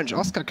versus Orange.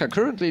 Ostkaka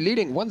currently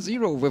leading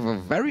 1-0 with a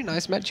very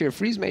nice match here.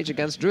 Freeze Mage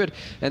against Druid.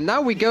 And now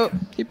we go.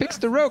 He picks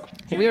the Rogue.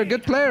 We are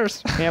good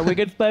players. Yeah, we're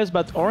good players,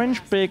 but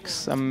Orange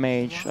picks a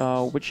Mage,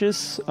 which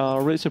is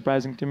really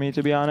surprising to me,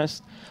 to be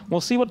honest.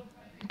 We'll see what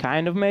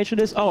kind of mage it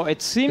is. Oh,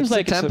 it seems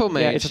like it's a tempo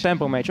mage. Yeah, it's a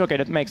tempo mage. Okay,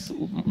 that makes a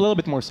little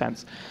bit more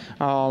sense.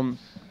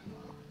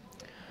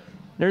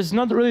 There's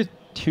not really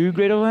too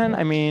great of an,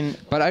 I mean...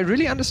 But I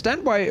really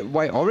understand why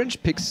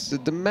Orange picks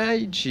the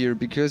mage here,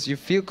 because you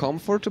feel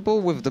comfortable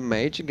with the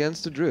mage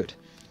against the druid.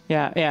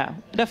 Yeah,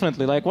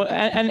 definitely. Like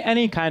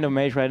any kind of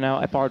mage right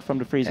now, apart from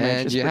the freeze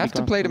mage. And you have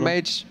to play the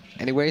mage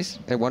anyways,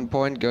 at one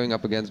point, going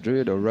up against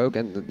druid or rogue,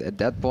 and at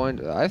that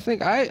point, I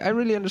think I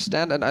really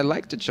understand, and I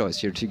like the choice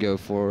here to go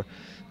for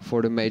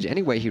the mage.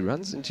 Anyway, he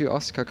runs into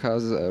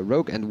Ostkaka's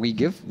rogue, and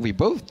we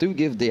both do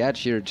give the edge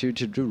here to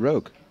do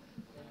rogue.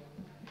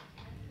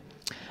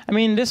 I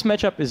mean, this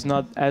matchup is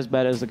not as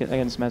bad as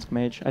against Mask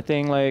Mage. I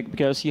think, like,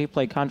 because you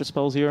play counter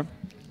spells here,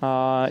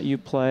 you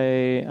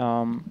play...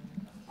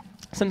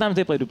 sometimes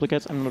they play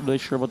duplicates. I'm not really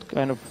sure what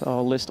kind of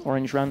list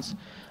Orange runs.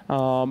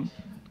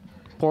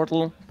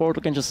 Portal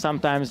can just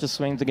sometimes just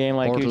swing the game,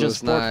 like Portal you just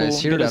is nice.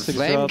 Here get a that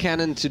Flame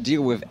Cannon to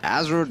deal with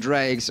Azure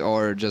Drakes,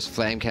 or just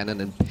Flame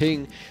Cannon and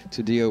Ping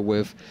to deal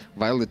with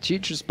Violet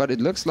Teachers. But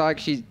it looks like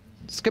he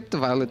skipped the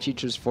Violet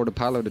Teachers for the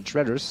Piloted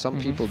Shredders.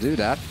 Some people do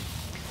that.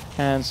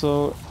 And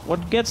so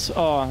what gets...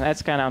 Oh,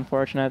 that's kind of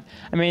unfortunate.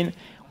 I mean,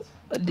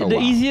 the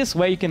easiest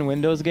way you can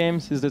win those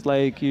games is that,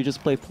 like, you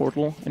just play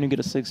Portal and you get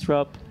a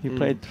 6-drop. You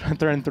play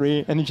turn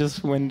 3 and you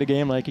just win the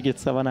game. Like, you get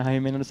 7 a high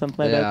min or something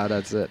like that. Yeah,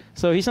 that's it.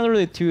 So he's not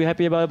really too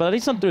happy about it, but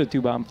he's not really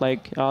too bummed.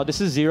 Like,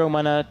 this is 0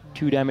 mana,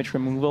 2 damage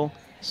removal.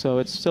 So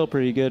it's still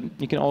pretty good.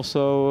 You can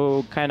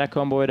also kind of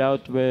combo it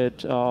out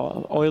with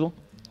Oil,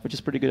 which is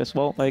pretty good as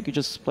well. Like, you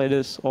just play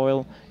this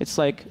Oil. It's,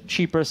 like,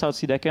 cheaper South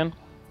Sea Deccan.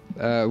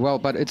 Well,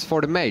 but it's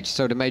for the mage,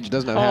 so the mage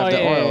doesn't have the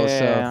oil.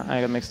 Yeah,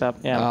 I got mixed up.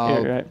 Yeah,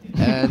 you're right.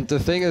 And the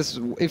thing is,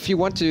 if you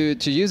want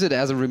to use it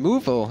as a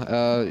removal,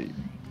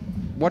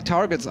 what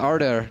targets are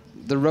there?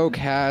 The rogue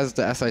has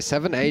the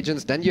SI7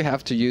 agents, then you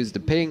have to use the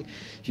ping.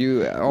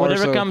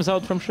 Whatever comes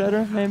out from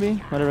Shredder, maybe?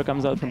 Whatever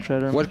comes out from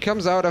Shredder. What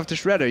comes out of the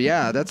Shredder,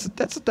 yeah, that's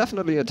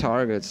definitely a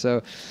target.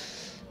 So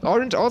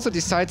Orange also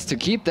decides to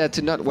keep that,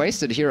 to not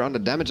waste it here on the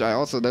damage. I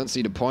also don't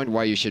see the point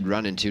why you should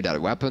run into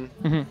that weapon.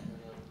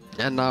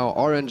 And now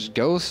Orange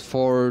goes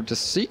for the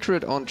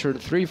secret on turn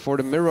 3 for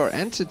the mirror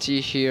entity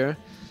here,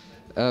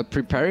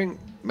 preparing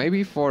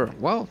maybe for,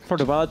 well... For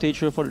the Violet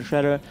Teacher, for the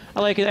Shredder.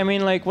 I like it. I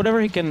mean, like, whatever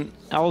he can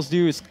else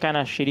do is kind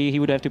of shitty. He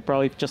would have to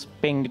probably just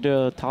ping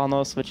the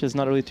Talnos, which is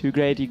not really too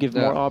great. You give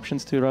more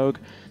options to Rogue.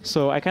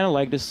 So I kind of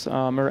like this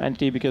mirror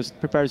entity because it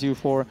prepares you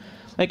for...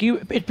 Like,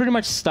 it pretty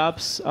much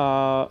stops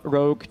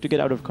Rogue to get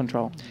out of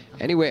control.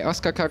 Anyway,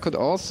 Ostkaka could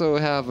also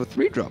have a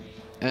 3-drop.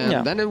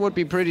 And then it would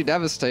be pretty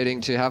devastating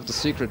to have the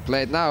secret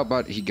played now,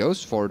 but he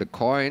goes for the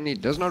coin. He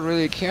does not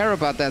really care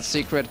about that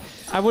secret.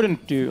 I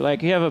wouldn't do.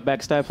 Like, you have a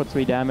backstab for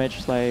 3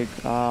 damage. Like,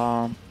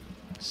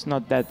 it's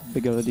not that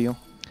big of a deal.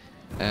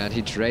 And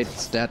he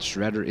trades that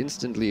Shredder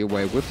instantly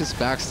away with his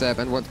backstab.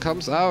 And what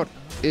comes out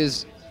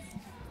is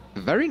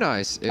very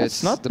nice.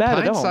 It's not the bad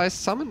at all. Pint-sized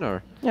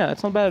Summoner. Yeah,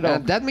 it's not bad at all.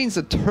 And that means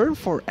a turn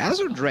for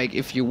Azure Drake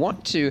if you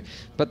want to.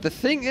 But the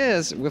thing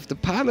is, with the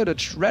piloted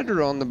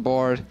Shredder on the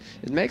board,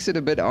 it makes it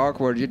a bit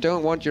awkward. You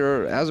don't want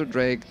your Azure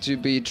Drake to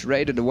be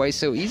traded away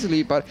so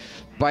easily. But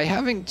by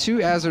having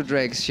 2 Azure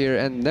Drakes here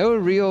and no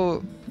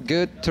real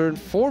good turn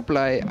 4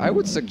 play, I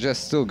would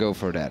suggest still go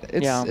for that.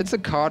 It's a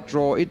card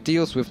draw. It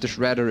deals with the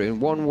Shredder in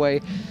one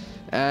way.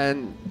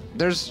 And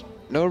there's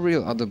no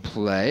real other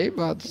play,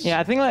 but... Yeah,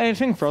 I think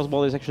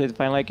Frostbolt is actually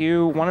fine. Like,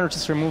 you want to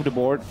just remove the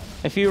board.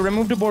 If you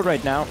remove the board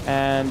right now,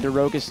 and the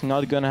Rogue is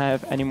not gonna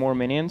have any more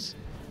minions,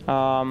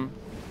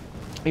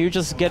 you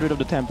just get rid of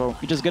the tempo.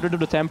 You just get rid of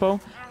the tempo,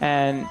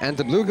 and... And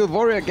the Blue Guild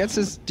Warrior gets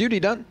his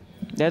duty done.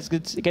 That's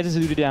good. It gets his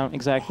duty down,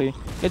 exactly.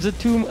 It's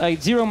a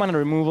 0 mana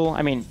removal.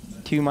 I mean,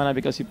 2 mana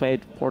because you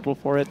played Portal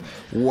for it.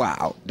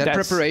 Wow. That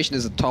preparation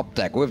is a top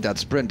deck with that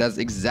sprint. That's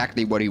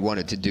exactly what he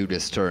wanted to do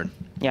this turn.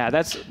 Yeah,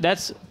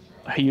 that's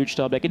a huge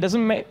top deck. It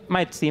doesn't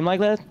might seem like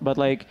that, but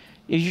like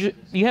you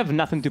have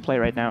nothing to play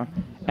right now,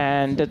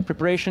 and that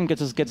preparation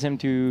gets him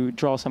to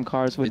draw some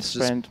cards with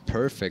sprint. It's just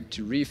perfect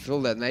to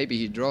refill that. Maybe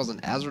he draws an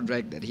Azure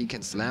Drake that he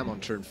can slam on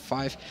turn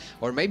 5,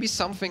 or maybe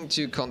something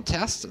to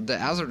contest the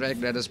Azure Drake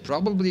that is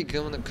probably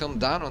going to come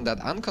down on that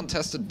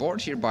uncontested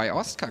board here by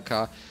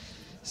Ostkaka.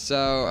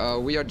 So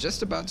we are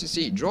just about to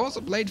see. He draws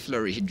a Blade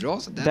Flurry. He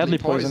draws a Deadly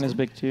Poison is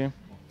big too.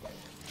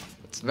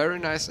 It's very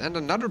nice. And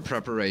another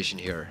preparation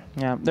here.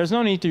 Yeah, there's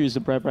no need to use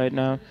the prep right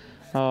now.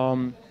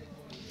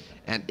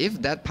 And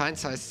if that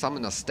Pint-sized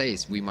Summoner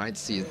stays, we might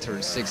see a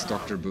turn 6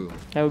 Dr. Boom.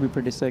 That would be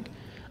pretty sick.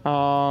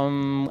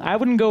 I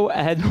wouldn't go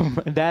ahead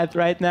of that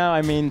right now.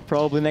 I mean,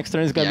 probably next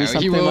turn is going to be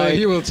something like...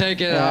 he will take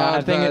it out.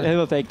 I think he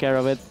will take care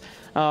of it.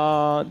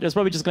 There's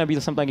probably just going to be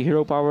something like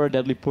Hero Power,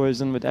 Deadly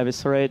Poison with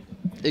Eviscerate.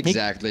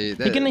 Exactly.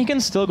 He can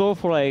still go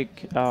for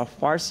like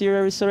Farseer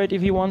Eviscerate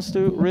if he wants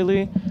to,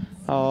 really.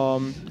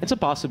 It's a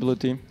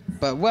possibility.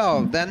 But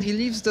well, then he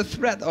leaves the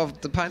threat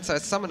of the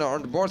Pint-sized Summoner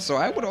on the board, so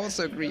I would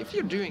also agree, if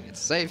you're doing it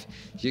safe,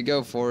 you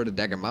go for the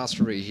Dagger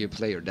Mastery, you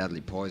play your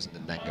Deadly Poison,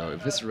 and then go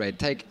Eviscerate,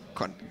 take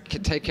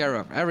care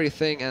of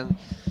everything, and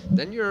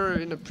then you're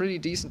in a pretty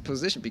decent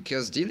position,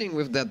 because dealing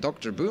with that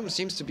Dr. Boom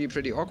seems to be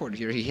pretty awkward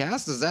here. He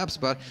has the zaps,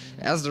 but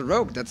as the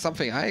rogue, that's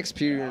something I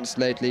experienced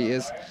lately,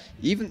 is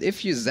even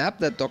if you zap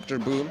that Dr.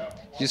 Boom,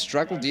 you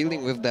struggle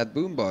dealing with that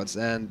Boombots,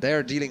 and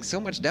they're dealing so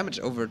much damage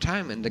over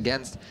time, and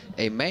against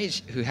a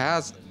mage who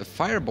has a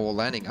Fireball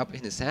lining up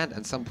in his hand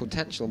and some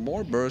potential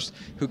more burst,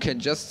 who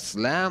can just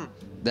slam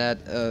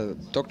that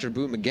Dr.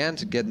 Boom again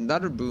to get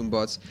another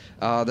Boombots,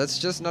 that's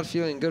just not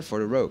feeling good for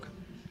the rogue.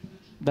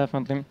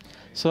 Definitely.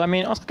 So I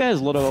mean, Ostkaka has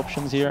a lot of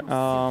options here.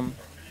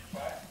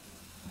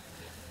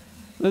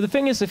 The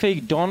thing is, if you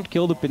don't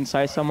kill the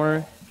Pint-sized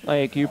Summoner,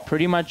 like you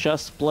pretty much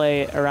just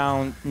play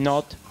around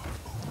not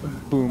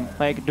Boom.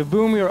 Like the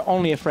Boom you're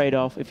only afraid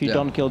of if you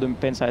don't kill the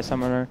Pint-sized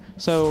Summoner.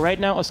 So right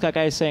now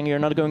Ostkaka is saying you're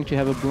not going to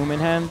have a Boom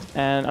in hand,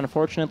 and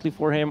unfortunately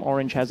for him,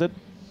 Orange has it.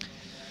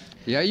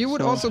 Yeah, you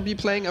would also be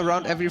playing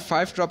around every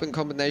 5-drop in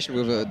combination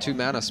with a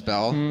 2-mana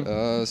spell.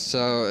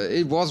 So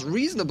it was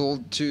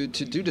reasonable to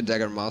do the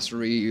Dagger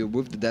Mastery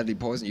with the Deadly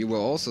Poison. You were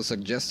also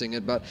suggesting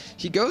it, but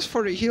he goes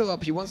for the heal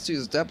up. He wants to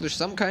establish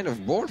some kind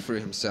of board for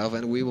himself,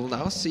 and we will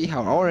now see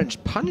how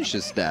Orange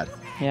punishes that.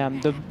 Yeah,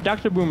 the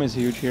Dr. Boom is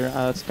huge here.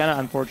 It's kind of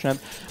unfortunate.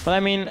 But I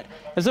mean,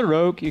 as a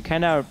rogue, you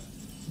kind of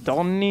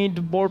don't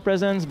need board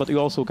presence, but you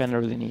also kind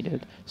of really need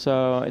it.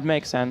 So it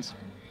makes sense.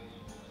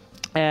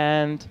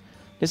 And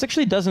this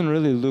actually doesn't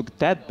really look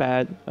that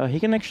bad. He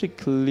can actually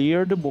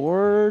clear the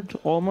board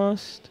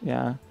almost.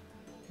 Yeah,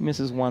 he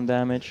misses 1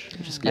 damage.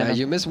 Yeah,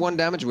 you miss 1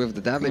 damage with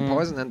the Deadly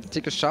Poison and the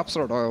Tika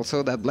Sharpsword Oil,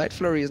 so that Blade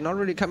Flurry is not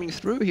really coming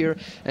through here.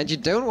 And you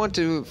don't want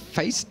to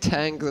face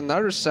tank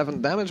another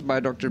 7 damage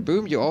by Dr.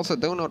 Boom. You also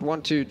do not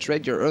want to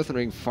trade your Earthen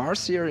Ring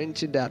Farseer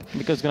into that.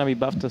 Because it's gonna be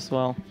buffed as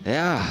well.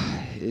 Yeah,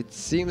 it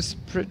seems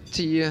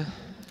pretty...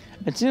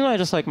 It seems like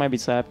just like might be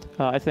sapped.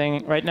 I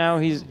think right now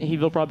he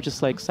will probably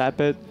just like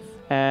sap it.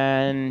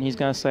 And he's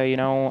gonna say, you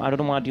know, I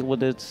don't want to deal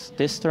with it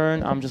this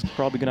turn. I'm just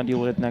probably gonna deal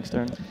with it next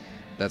turn.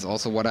 That's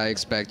also what I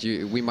expect.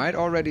 We might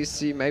already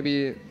see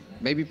maybe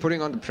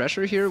putting on the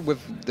pressure here with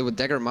the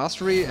Dagger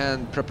Mastery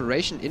and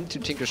preparation into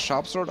Tinker's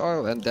Sharpsword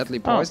Oil and Deadly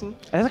Poison.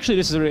 Oh, this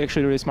is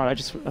actually really smart. I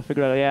just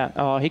figured out.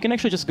 Yeah, he can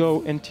actually just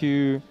go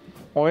into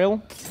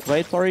Oil,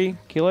 Blade Flurry,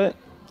 kill it,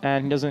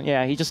 and he doesn't.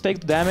 Yeah, he just takes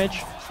the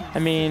damage. I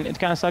mean, it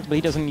kind of sucks, but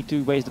he doesn't need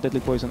to waste the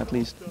Deadly Poison at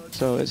least.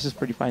 So it's just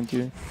pretty fine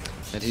too.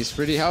 And he's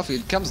pretty healthy.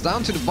 It comes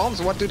down to the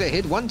bombs. What do they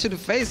hit? 1 to the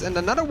face and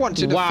another 1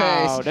 to the face.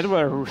 Wow, those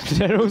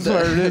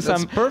were really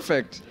that's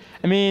perfect.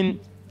 I mean,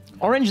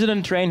 Orange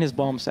didn't train his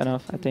bombs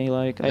enough, I think,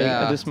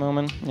 at this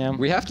moment. Yeah.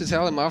 We have to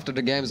tell him after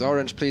the games,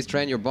 Orange, please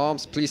train your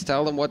bombs. Please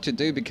tell them what to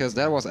do, because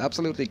that was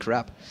absolutely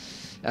crap.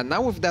 And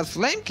now with that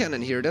Flame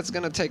Cannon here, that's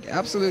going to take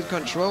absolute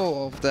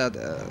control of that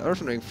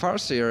Earthen Ring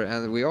Farseer.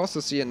 And we also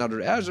see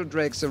another Azure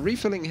Drake, so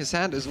refilling his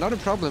hand is not a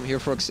problem here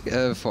for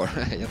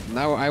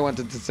now I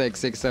wanted to say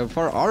Xix, so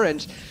for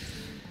Orange,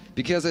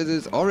 because it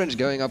is Orange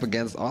going up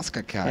against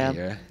Ostkaka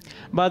here.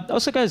 But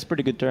Ostkaka is a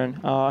pretty good turn.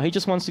 He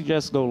just wants to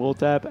just go low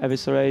tap,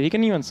 Eviscerate. He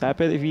can even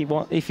zap it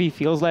if he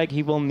feels like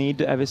he will need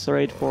the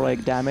Eviscerate for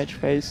like damage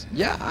phase.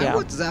 Yeah, I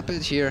would zap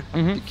it here,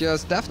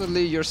 because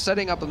definitely you're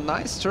setting up a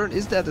nice turn.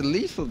 Is that a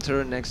lethal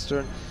turn next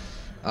turn?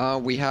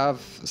 We have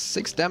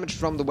 6 damage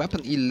from the weapon,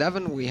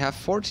 11. We have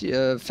 50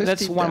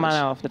 That's 1 damage.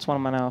 mana off. That's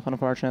 1 mana off,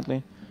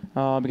 unfortunately.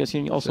 Because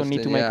you also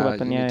need to make a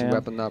weapon. You need to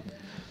weapon up.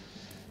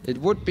 It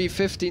would be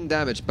 15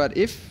 damage, but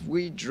if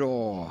we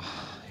draw...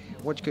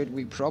 What could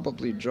we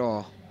probably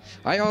draw?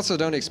 I also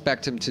don't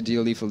expect him to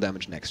deal lethal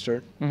damage next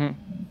turn.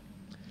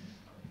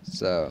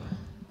 So...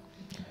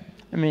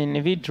 I mean,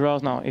 if he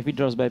draws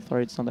Blade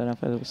Flurry, it's not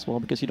enough as well,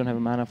 because you don't have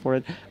a mana for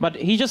it. But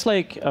he just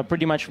like,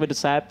 pretty much with the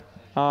sap,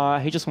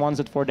 he just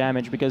wants it for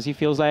damage, because he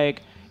feels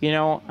like, you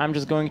know, I'm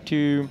just going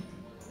to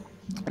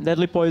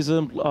Deadly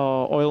Poison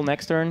Oil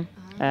next turn,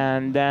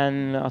 and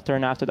then a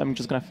turn after that, I'm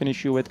just gonna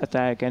finish you with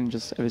attack and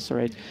just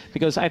Eviscerate.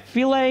 Because I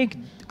feel like,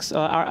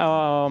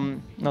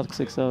 not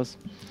Xixos,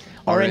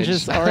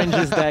 Orange's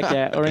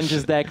deck,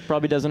 Orange's deck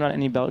probably doesn't run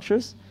any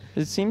Belchers,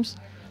 it seems.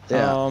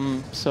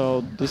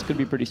 So this could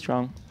be pretty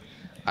strong.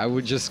 I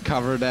would just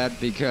cover that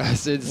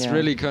because it's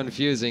really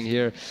confusing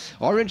here.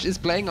 Orange is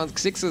playing on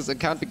Xix's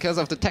account because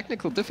of the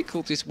technical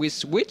difficulties. We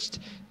switched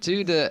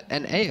to the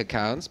NA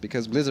accounts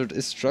because Blizzard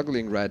is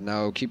struggling right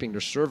now keeping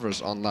their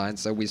servers online.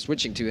 So we're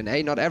switching to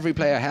NA. Not every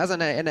player has an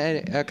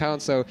NA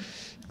account, so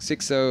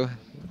Xixo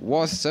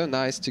was so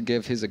nice to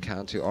give his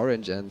account to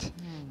Orange and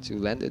to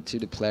lend it to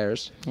the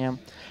players. Yeah,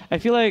 I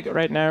feel like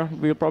right now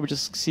we'll probably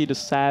just see the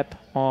sap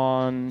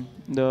on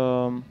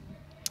the...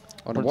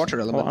 On the water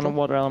elemental? On a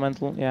water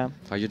elemental, yeah.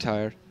 Are you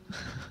tired?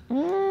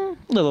 A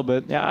little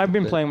bit, yeah. I've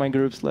been playing my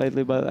groups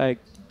lately, but I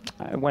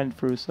went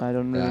through, so I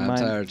don't really mind. I'm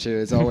tired too.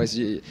 It's always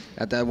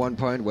at that one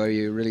point where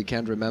you really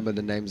can't remember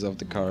the names of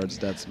the cards.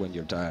 That's when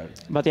you're tired.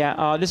 But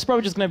yeah, this is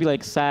probably just gonna be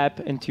like sap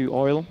into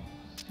oil.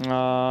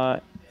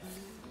 I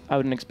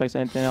wouldn't expect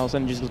anything else,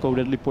 and just go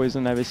deadly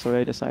poison,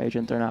 eviscerate, SIH,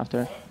 and turn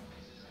after.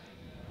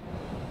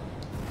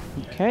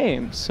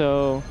 Okay,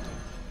 so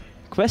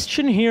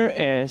question here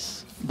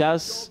is,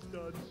 does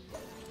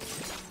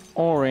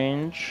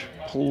Orange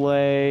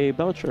play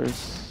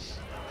Belchers?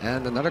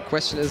 And another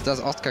question is, does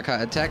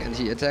Ostkaka attack? And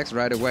he attacks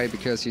right away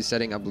because he's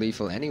setting up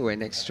lethal anyway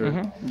next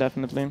turn.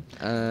 Definitely.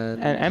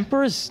 And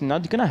Emperor is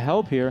not gonna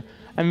help here.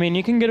 I mean,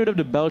 you can get rid of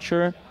the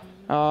Belcher.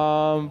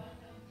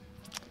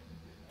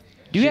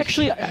 Do you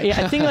actually...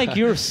 I think like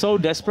you're so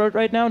desperate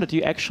right now that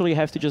you actually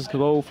have to just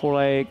go for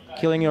like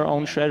killing your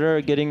own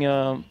Shredder, getting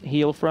a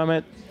heal from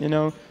it, you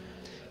know?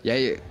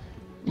 Yeah,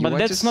 but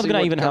that's not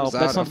gonna even help.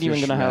 That's not even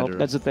gonna help.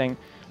 That's the thing.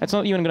 That's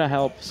not even gonna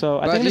help. So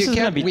I think this is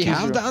gonna be we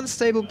have the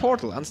Unstable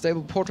Portal.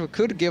 Unstable Portal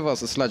could give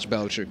us a Sludge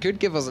Belcher, could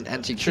give us an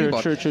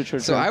anti-Q-bot. True.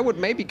 So I would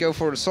maybe go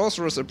for the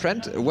Sorcerer's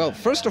Apprentice. Well,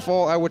 first of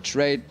all, I would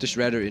trade the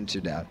Shredder into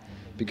that,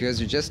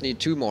 because you just need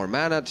 2 more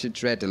mana to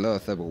trade the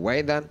Loatheb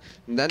away then.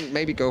 And then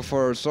maybe go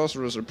for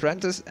Sorcerer's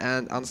Apprentice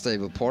and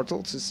Unstable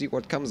Portal to see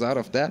what comes out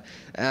of that.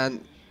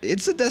 And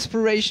it's a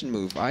desperation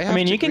move. I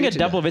mean, you can get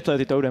double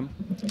Vitality Totem.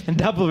 And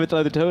double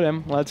Vitality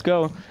Totem, let's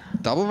go.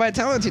 Double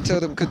Vitality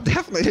Totem could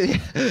definitely...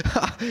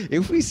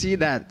 if we see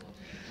that,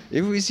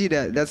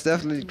 that's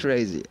definitely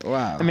crazy.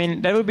 Wow. I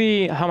mean, that would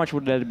be... How much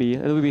would that be?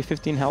 It would be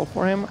 15 health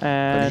for him,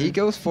 and... But he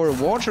goes for a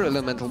Water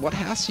Elemental. What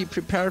has he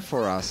prepared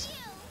for us?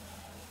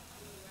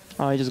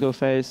 Oh, he just go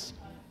face.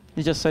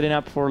 He's just setting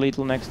up for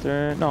lethal next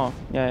turn. No,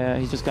 yeah,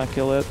 he's just gonna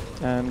kill it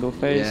and go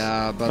face.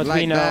 Yeah, but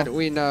like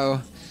we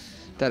know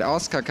that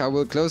Ostkaka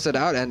will close it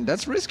out, and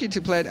that's risky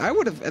to play it. I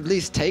would have at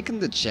least taken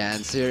the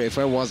chance here if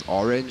I was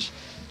Orange.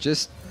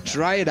 Just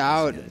try it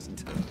out.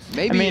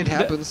 Maybe it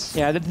happens.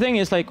 The thing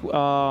is, like,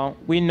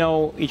 we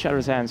know each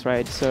other's hands,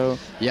 right? So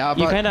yeah,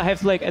 you kind of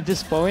have to, like, at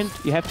this point,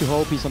 you have to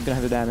hope he's not gonna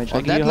have the damage. On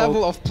like, that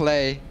level of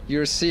play,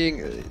 you're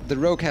seeing the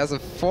Rogue has a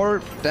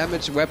 4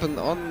 damage weapon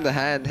on the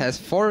hand, has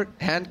 4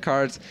 hand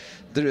cards.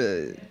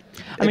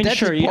 I mean,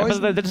 sure,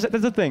 but that's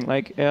the thing.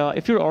 Like,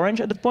 if you're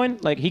Orange at the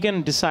point, like, he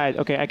can decide,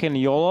 okay, I can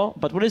YOLO,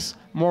 but what is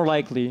more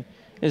likely?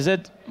 Is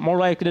it more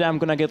likely that I'm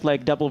gonna get,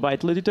 like, double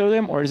Vitality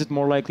Totem, or is it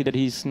more likely that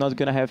he's not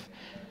gonna have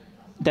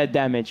that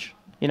damage?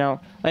 You know,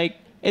 like,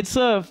 it's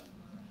a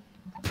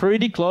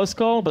pretty close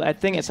call, but I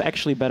think it's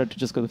actually better to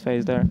just go to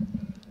face there.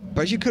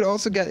 But you could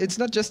also get, it's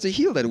not just the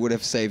heal that would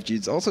have saved you,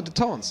 it's also the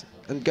taunts.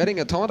 And getting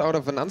a taunt out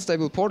of an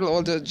Unstable Portal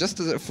or just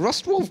a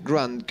Frostwolf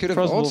Grunt could have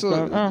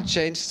also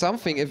changed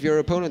something if your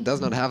opponent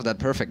does not have that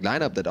perfect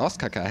lineup that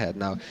Ostkaka had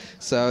now.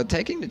 So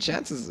taking the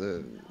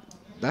chances,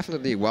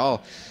 definitely,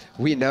 well,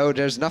 we know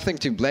there's nothing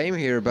to blame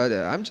here, but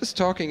I'm just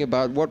talking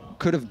about what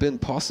could have been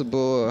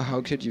possible,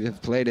 how could you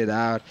have played it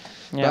out.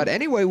 Yeah. But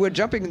anyway, we're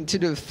jumping into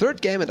the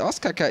 3rd game, and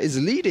Ostkaka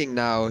is leading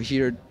now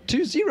here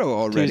 2-0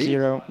 already.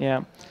 2-0,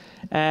 yeah.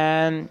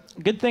 And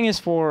good thing is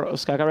for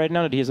Ostkaka right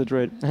now that he has a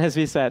Druid. As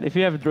we said, if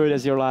you have a Druid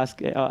as your last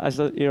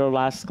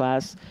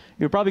class,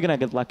 you're probably gonna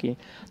get lucky.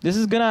 This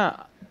is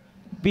gonna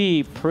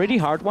be pretty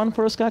hard one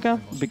for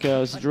Ostkaka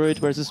because Druid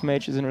versus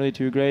Mage isn't really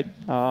too great.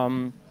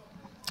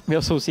 We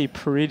also see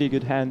pretty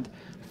good hand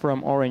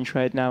from Orange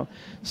right now,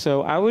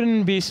 so I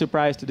wouldn't be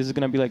surprised if this is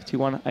gonna be like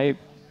 2-1. I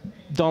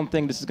don't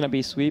think this is gonna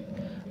be a sweep.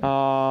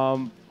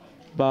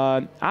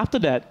 But after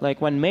that, like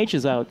when Mage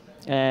is out,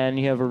 and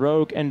you have a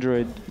Rogue and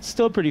Druid, it's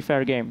still a pretty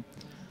fair game.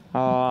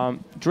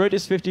 Druid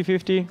is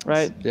 50-50,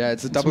 right? Yeah,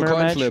 it's a double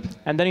coin flip.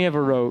 And then you have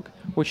a Rogue,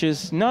 which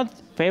is not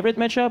favorite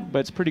matchup, but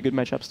it's pretty good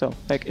matchup still.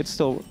 Like, it's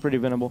still pretty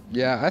winnable.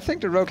 Yeah, I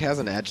think the Rogue has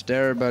an edge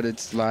there, but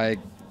it's like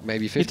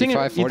maybe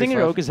 55-45. You think the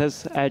Rogue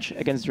has edge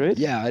against Druid?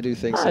 Yeah, I do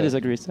think so. I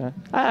disagree, sir.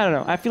 I don't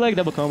know. I feel like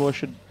double combo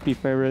should be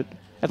favorite.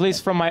 At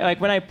least from my,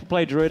 like, when I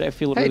play Druid, I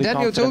feel really confident. Hey,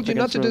 Daniel told you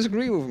not to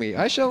disagree with me.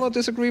 I shall not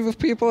disagree with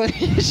people, and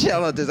you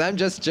shall not I'm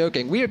just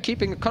joking. We are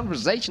keeping a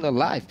conversation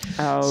alive.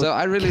 So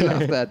I really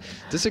love that.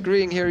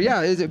 Disagreeing here,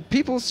 yeah,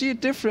 people see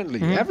it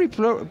differently. Every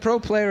pro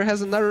player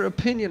has another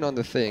opinion on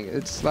the thing.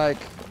 It's like...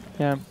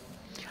 Yeah.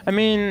 I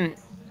mean,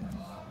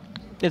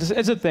 it's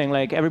a thing.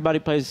 Like, everybody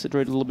plays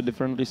Druid a little bit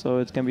differently, so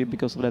it can be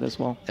because of that as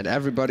well. And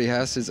everybody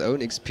has his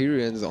own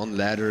experience on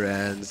ladder,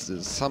 and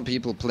some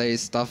people play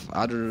stuff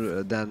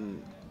other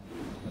than...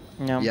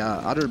 Yeah,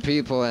 other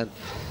people, and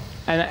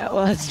And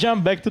let's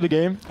jump back to the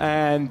game.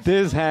 And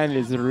this hand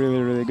is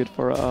really, really good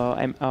for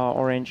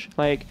Orange.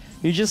 Like,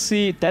 you just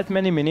see that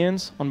many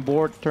minions on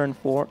board turn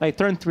 4, like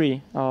turn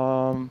 3.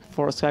 For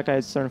Ostkaka,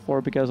 it's turn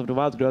 4 because of the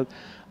Wild Druid.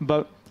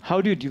 But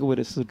how do you deal with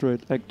this as a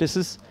Druid? Like, this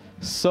is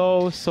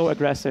so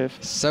aggressive.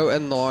 So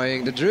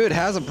annoying. The Druid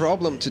has a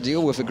problem to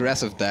deal with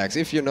aggressive decks.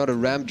 If you're not a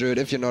ramp Druid,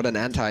 if you're not an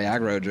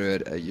anti-aggro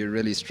Druid, you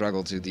really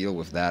struggle to deal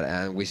with that.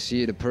 And we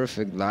see the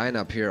perfect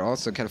lineup here.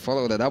 Also can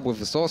follow that up with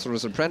the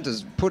Sorcerer's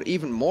Apprentice, put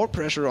even more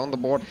pressure on the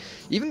board.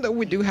 Even though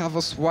we do have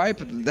a swipe,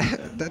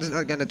 that is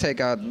not going to take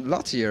out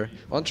lots here.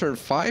 On turn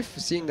 5,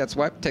 seeing that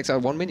swipe takes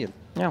out 1 minion.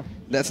 Yeah.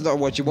 That's not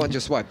what you want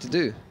your swipe to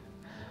do.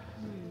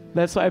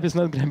 That swipe is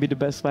not going to be the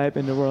best swipe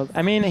in the world.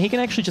 I mean, he can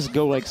actually just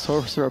go like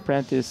Sorcerer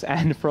Apprentice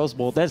and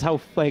Frostbolt. That's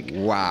how, like...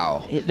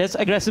 Wow. That's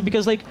aggressive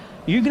because, like,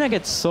 you're going to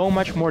get so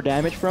much more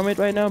damage from it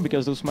right now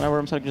because those Mana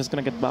Worms are just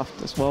going to get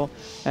buffed as well.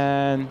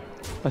 And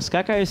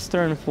Ostkaka is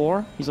turn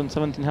 4. He's on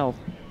 17 health.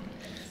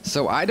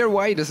 So either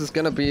way, this is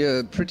going to be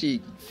a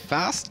pretty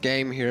fast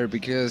game here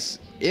because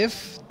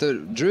if the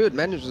Druid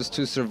manages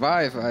to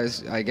survive,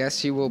 I guess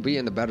he will be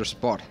in a better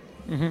spot.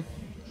 Mm-hmm.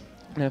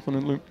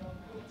 Definitely.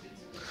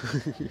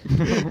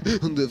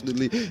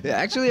 Definitely. Yeah,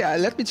 actually,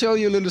 let me tell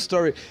you a little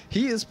story.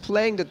 He is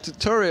playing the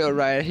tutorial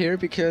right here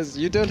because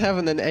you don't have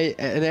an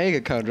A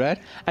account, right?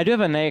 I do have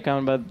an A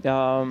account, but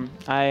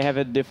I have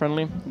it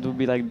differently. It would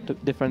be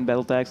like different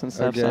battle tags and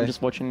stuff. Okay. So I'm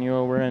just watching you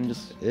over and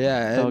just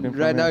and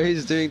right now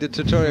he's doing the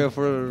tutorial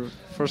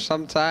for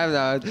some time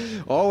now.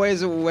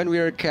 Always when we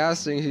are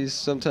casting, he's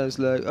sometimes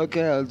like,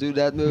 okay, I'll do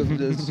that move.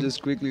 Let's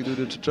just quickly do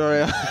the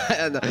tutorial,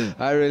 and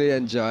I really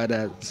enjoy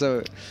that.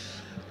 So.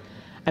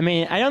 I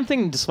mean, I don't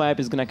think the swipe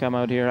is going to come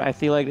out here. I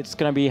feel like it's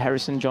going to be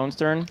Harrison Jones'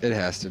 turn. It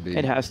has to be.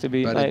 It has to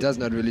be. But it does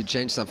not really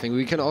change something.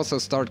 We can also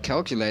start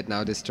calculate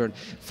now this turn.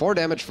 4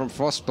 damage from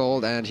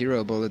Frostbolt and Hero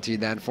Ability,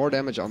 then 4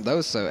 damage on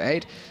those, so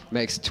 8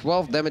 makes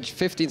 12 damage,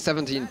 15,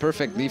 17,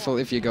 perfect lethal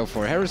if you go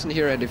for Harrison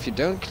here, and if you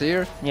don't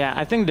clear... Yeah,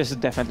 I think this is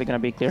definitely going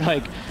to be clear.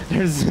 Like,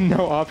 there's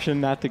no option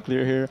not to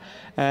clear here.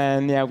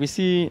 And yeah, we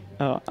see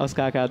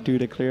Ostkaka do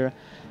the clear.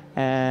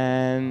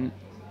 And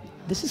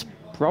this is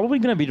probably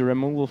going to be the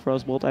removal of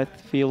Frostbolt, I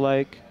feel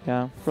like.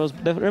 Yeah,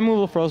 the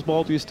removal of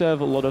Frostbolt, we still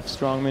have a lot of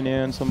strong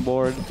minions on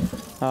board.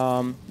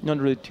 Not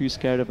really too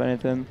scared of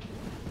anything.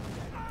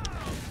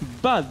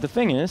 But the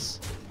thing is,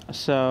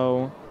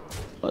 so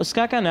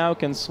Ostkaka now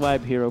can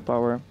swipe hero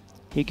power.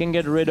 He can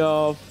get rid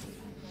of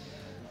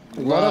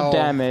a lot of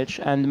damage,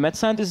 and Mad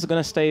Scientist is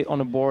going to stay on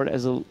the board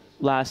as a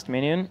last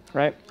minion,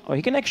 right? Oh,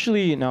 he can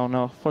actually...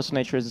 No, Force of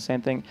Nature is the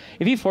same thing.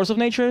 If he Force of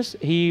Natures,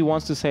 he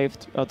wants to save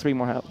 2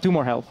 more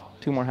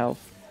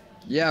health.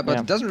 Yeah, but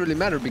it doesn't really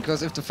matter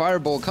because if the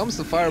fireball comes,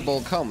 the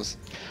fireball comes.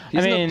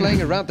 He's not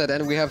playing around that,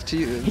 and we have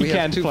two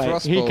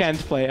Frostbolts. He can't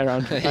play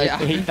around it.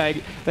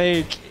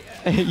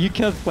 You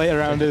can't play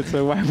around it,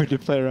 so why would you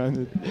play around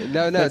it?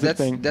 No, that's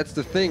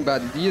the thing.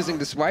 But using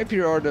the swipe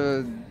here, or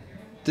the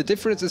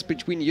difference is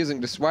between using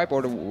the swipe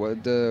or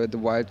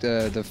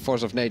the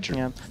Force of Nature.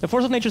 Yeah, the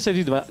Force of Nature saves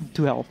you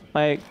 2 health.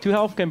 Like 2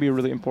 health can be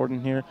really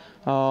important here.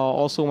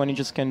 Also, when you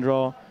just can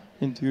draw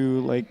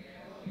into like.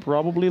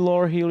 Probably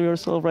lore heal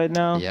yourself right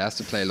now. He has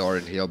to play lore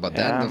and heal, but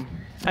then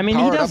I mean,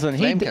 he doesn't.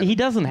 He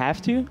doesn't have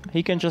to.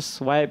 He can just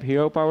swipe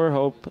hero power,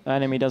 hope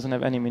enemy doesn't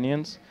have any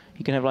minions.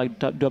 He can have like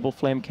double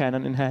flame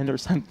cannon in hand or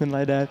something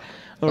like that,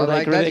 or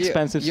like really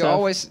expensive stuff. You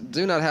always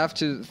do not have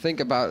to think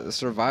about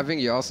surviving.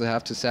 You also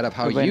have to set up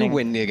how you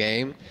win the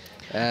game.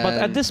 But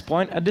at this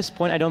point,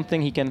 I don't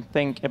think he can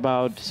think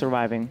about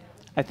surviving.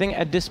 I think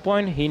at this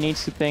point he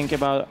needs to think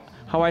about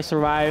how I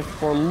survive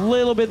for a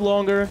little bit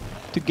longer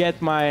to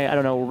get my, I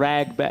don't know,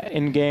 rag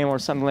in game or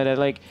something like that.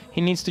 Like,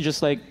 he needs to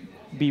just like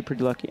be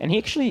pretty lucky. And he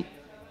actually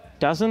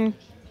doesn't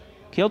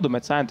kill the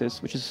Mad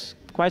Scientist, which is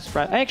quite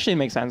surprising. Actually, it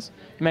makes sense.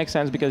 It makes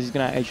sense because he's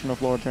gonna Ancient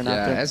of Lore turn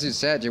after. Yeah, as you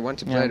said, you want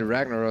to play the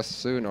Ragnaros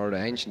soon or the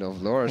Ancient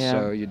of Lore,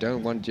 so you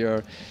don't want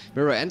your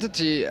mirror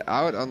entity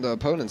out on the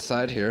opponent's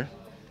side here.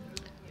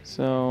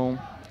 So,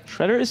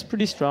 Shredder is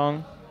pretty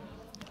strong.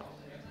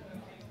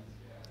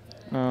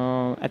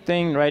 I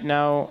think right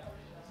now,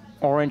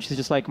 Orange is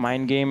just like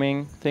mind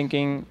gaming,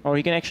 thinking, or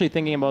he can actually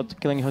thinking about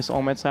killing his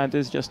own Mad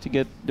Scientist just to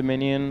get the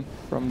minion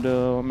from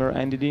the mirror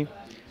entity.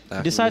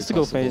 He decides to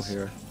go face.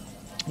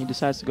 He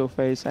decides to go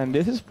face, and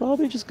this is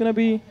probably just gonna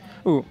be.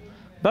 Ooh,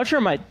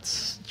 Belcher might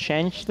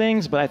change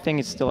things, but I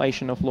think it's still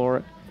Ancient of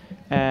Lore,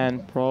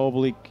 and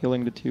probably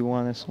killing the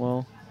 2-1 as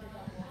well.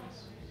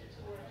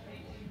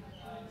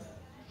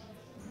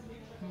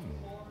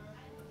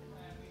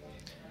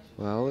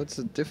 Well, it's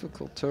a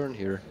difficult turn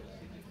here.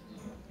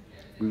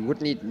 We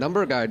would need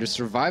Number Guy, the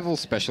survival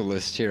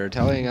specialist here,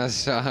 telling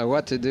us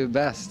what to do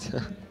best.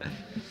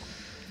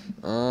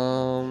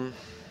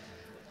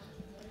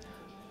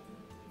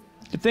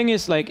 The thing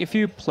is, like, if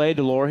you play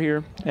the lore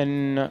here,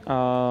 and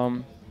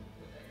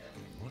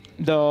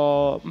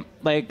the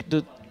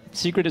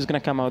secret is gonna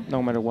come out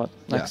no matter what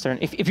next turn.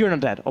 If you're not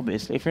dead,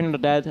 obviously. If you're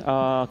not dead,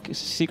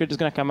 secret is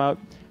gonna come out.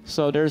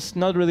 So there's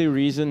not really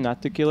reason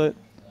not to kill it.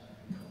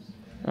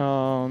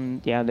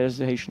 Yeah, there's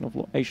the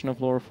Ancient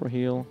of Lore for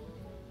heal.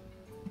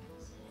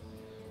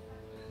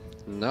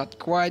 Not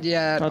quite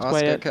yet. Not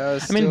quite yet. Ostkaka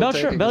is I mean, still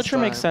Belcher taking his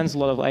makes time. sense a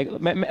lot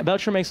of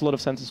Belcher makes a lot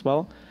of sense as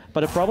well.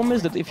 But the problem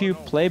is that if you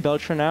play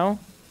Belcher now,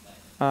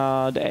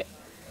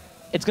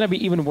 it's gonna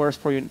be even worse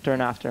for you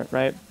turn after,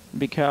 right?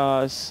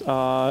 Because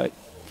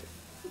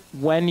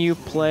when you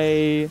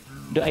play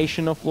the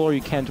Asian of floor,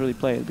 you can't really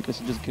play it because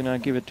you're just gonna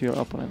give it to your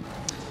opponent.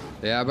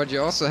 Yeah, but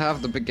you also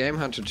have the big game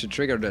hunter to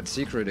trigger that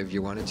secret if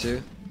you wanted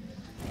to.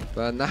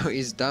 But now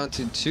he's down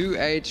to 2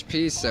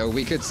 HP, so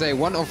we could say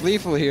 1 of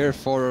lethal here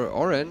for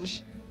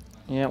orange.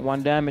 Yeah,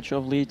 1 damage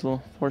of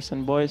lethal for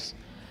Sen Boys.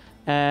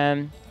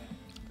 And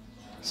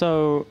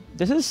so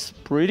this is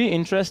pretty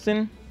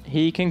interesting.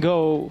 He can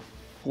go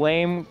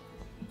flame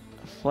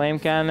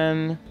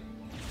cannon,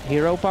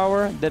 hero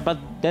power, but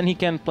then he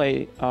can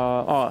play.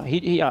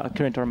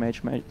 Current or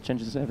mage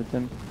changes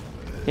everything.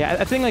 Yeah,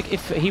 I think like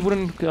if he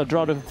wouldn't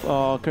draw the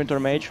current or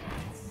mage,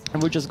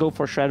 and would just go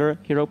for shredder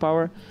hero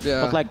power.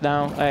 Yeah. But like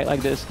now,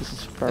 like this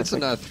is perfect. It's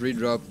another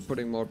 3-drop,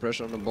 putting more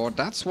pressure on the board.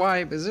 That's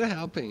why is it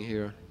helping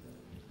here?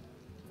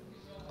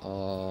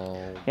 Oh.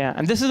 Yeah,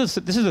 and this is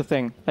the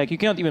thing. Like you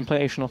cannot even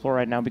play Asian 4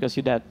 right now because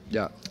you're dead.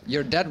 Yeah,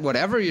 you're dead.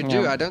 Whatever you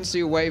do, Yeah. I don't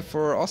see a way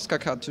for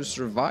Ostkaka to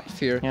survive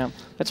here. Yeah,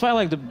 that's why I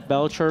like the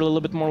Belcher a little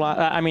bit more.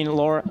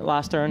 Lore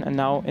last turn and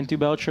now into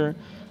Belcher,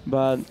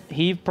 but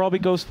he probably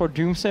goes for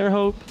Doomsayer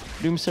Hope.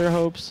 Doomsayer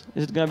Hopes.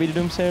 Is it gonna be the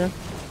Doomsayer?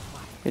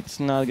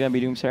 It's not gonna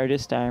be Doomsayer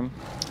this time.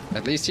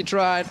 At least he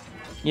tried.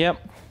 Yep.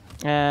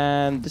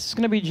 And this is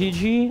gonna be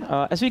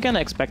GG, as we kinda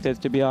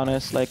expected, to be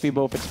honest. Like we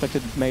both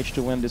expected Mage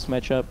to win this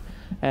matchup.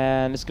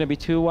 And it's gonna be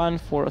 2-1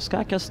 for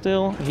Ostkaka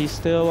still. He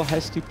still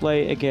has to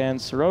play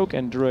against Rogue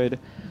and Druid.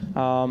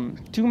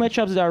 2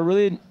 matchups that are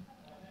really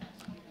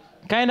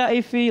kinda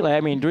iffy. Like,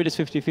 I mean, Druid is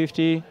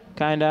 50-50,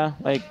 kinda.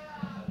 Like,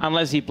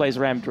 unless he plays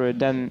Ramp Druid,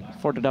 then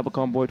for the double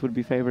combo it would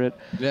be favorite.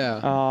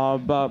 Yeah.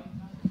 But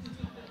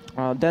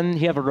then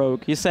you have a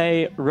Rogue. You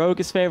say Rogue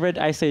is favorite,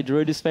 I say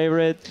Druid is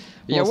favorite.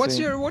 Yeah, We'll what's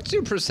see.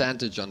 your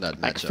percentage on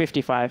that Like matchup?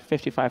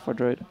 55 for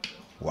Druid.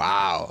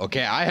 Wow.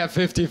 Okay, I have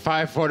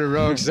 55 for the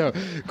Rogue, so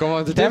come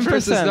on, the 10%,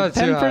 difference is not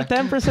too high.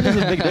 10% is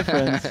a big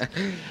difference.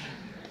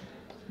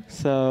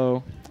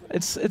 So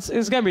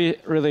it's gonna be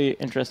really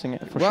interesting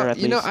for sure. At Well,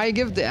 you know, least. I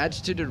give the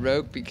edge to the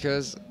Rogue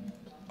because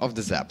of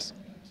the zaps.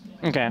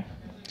 Okay.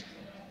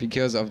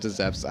 Because of the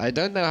zaps. I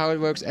don't know how it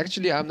works.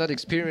 Actually, I'm not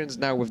experienced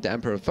now with the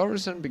Emperor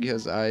Thorson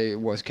because I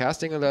was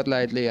casting a lot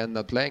lately and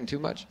not playing too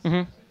much.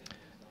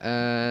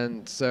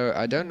 And so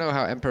I don't know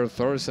how Emperor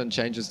Thorson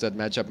changes that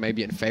matchup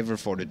maybe in favor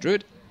for the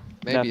Druid.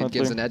 Maybe it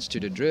gives Definitely. an edge to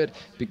the Druid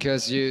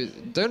because you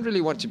don't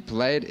really want to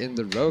play it in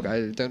the Rogue.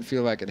 I don't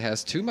feel like it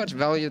has too much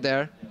value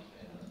there.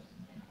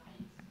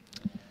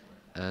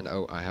 And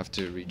oh, I have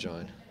to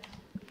rejoin.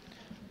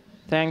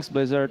 Thanks,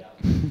 Blizzard.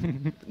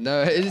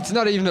 No, it's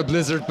not even a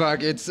Blizzard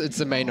bug. It's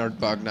a Maynard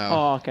bug now.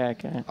 Oh, okay.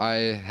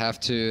 I have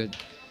to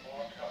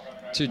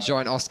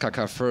join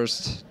Ostkaka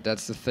first.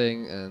 That's the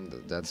thing, and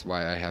that's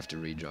why I have to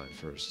rejoin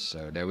first.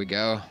 So there we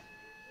go.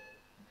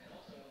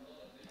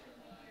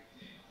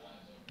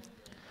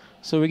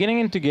 So we're getting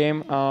into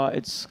game.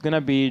 It's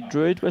gonna be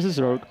Druid versus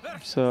Rogue.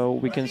 So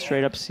we can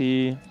straight up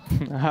see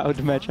how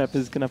the matchup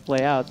is gonna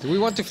play out. Do we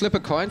want to flip a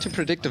coin to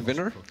predict the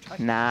winner?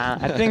 Nah,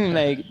 I think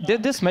like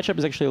this matchup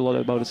is actually a lot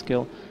about the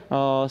skill.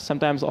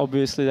 Sometimes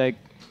obviously like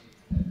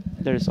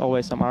there's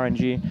always some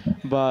RNG,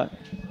 but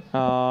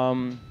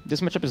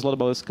this matchup is a lot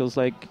about the skills.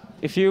 Like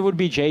if you would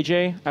be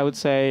JJ, I would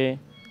say,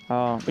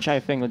 which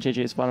I think that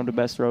JJ is one of the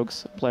best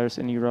Rogues players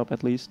in Europe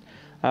at least.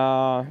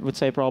 I would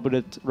say probably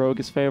that Rogue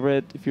is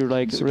favorite. If you're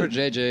like Super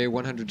JJ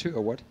 102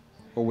 or what?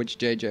 Or which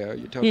JJ are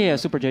you talking yeah,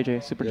 about? Super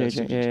JJ, Super Yeah, JJ,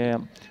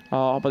 Super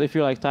yeah. But if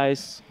you're like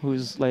Thijs,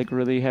 who's like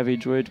really heavy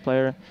Druid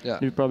player, Yeah.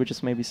 you'd probably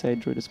just maybe say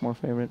Druid is more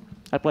favorite.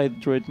 I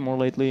played Druid more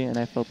lately, and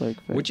I felt like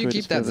Would you Druid keep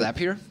is that favorite. zap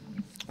here?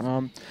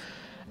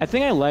 I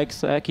think I like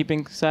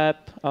keeping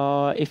Zap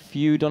if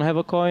you don't have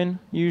a coin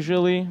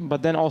usually,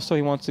 but then also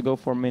he wants to go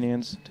for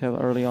minions to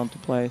have early on to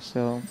play,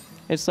 so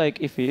it's like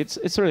iffy.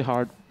 It's really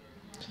hard.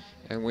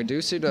 And we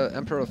do see the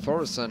Emperor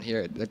Thorson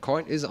here. The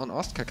coin is on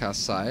Ostkaka's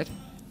side.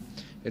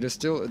 It is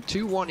still a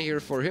 2-1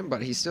 here for him,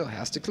 but he still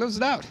has to close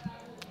it out.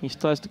 He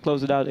still has to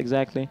close it out,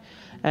 exactly.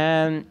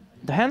 And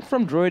the hand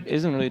from Druid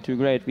isn't really too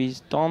great. We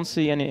don't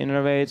see any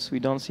innervates, we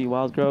don't see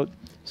wild growth.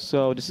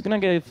 So this is gonna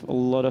give a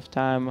lot of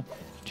time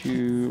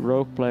to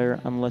Rogue player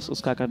unless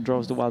Ostkaka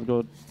draws the wild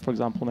growth, for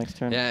example, next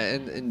turn. Yeah,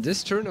 and in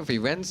this turn of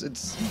events,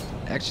 it's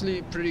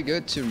actually pretty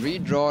good to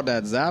redraw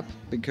that zap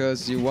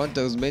because you want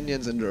those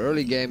minions in the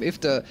early game. If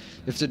the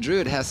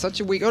Druid has such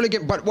a weak early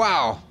game, but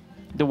wow,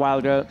 The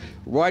wild growth.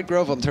 White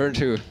growth on turn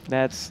 2.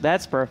 That's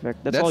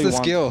perfect. That's all That's you the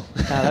want. skill.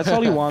 Yeah, that's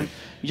all you want.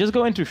 You just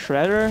go into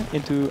Shredder,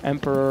 into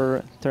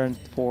Emperor turn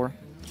 4.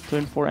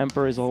 Turn 4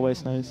 Emperor is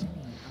always nice.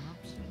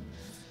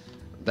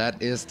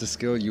 That is the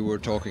skill you were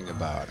talking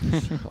about,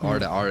 or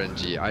the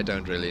RNG. I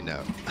don't really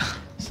know.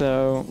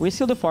 So we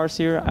see the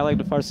Farseer. I like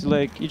the Farseer.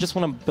 Like you just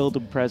want to build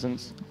a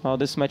presence.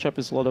 This matchup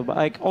is a lot of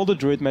like all the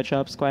Druid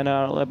matchups, kind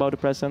of about the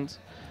presence.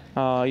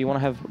 You want to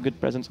have a good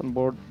presence on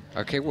board.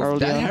 Okay, with Early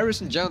that on.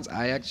 Harrison Jones,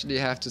 I actually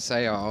have to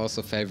say I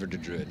also favor the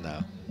Druid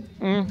now.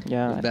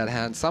 Yeah. with that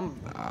hand. Some.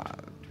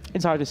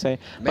 It's hard to say.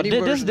 But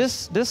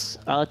this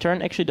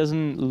turn actually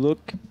doesn't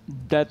look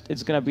that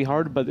it's gonna be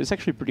hard, but it's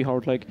actually pretty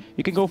hard. Like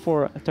you can go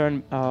for a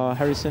turn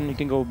Harrison, you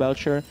can go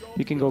Belcher,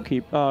 you can go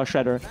keep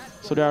Shredder.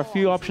 So there are a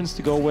few options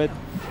to go with.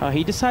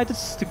 He decided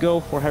to go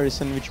for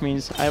Harrison, which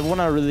means I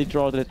wanna really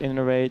draw that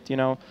innervate, you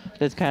know,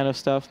 that kind of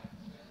stuff.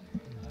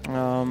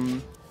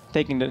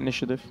 Taking the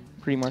initiative,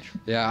 pretty much.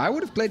 Yeah, I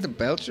would have played the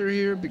Belcher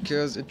here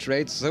because it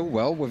trades so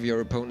well with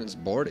your opponent's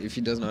board if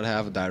he does not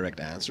have a direct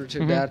answer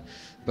to that.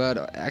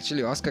 But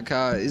actually,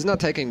 Ostkaka is not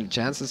taking the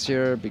chances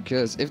here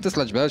because if the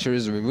Sludge Belcher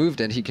is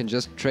removed and he can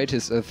just trade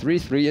his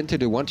 3-3 into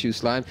the 1-2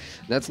 slime,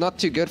 that's not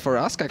too good for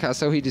Ostkaka.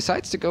 So he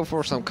decides to go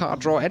for some card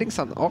draw, adding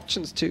some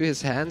options to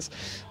his hands.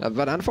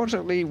 But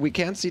unfortunately, we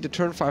can't see the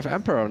turn 5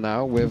 Emperor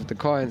now with the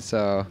coin,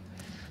 so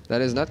that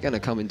is not going to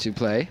come into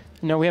play.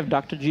 You know, we have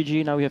Dr.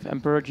 GG, now we have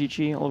Emperor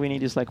GG. All we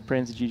need is like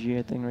Prince GG,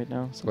 I think, right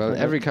now. Well,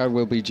 every card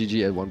will be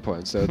GG at one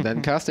point. So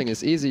then casting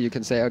is easy. You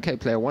can say, okay,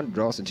 player 1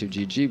 draws into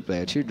GG,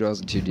 player 2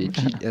 draws into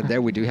GG. And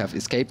there we do have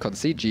Escape,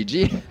 Concede,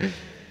 GG.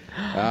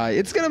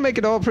 It's going to make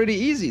it all pretty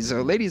easy.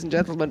 So ladies and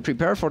gentlemen,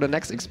 prepare for the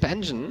next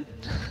expansion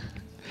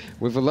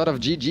with a lot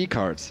of GG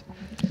cards.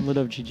 A lot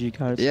of GG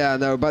cards. Yeah,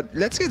 no, but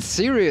let's get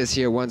serious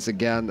here once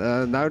again.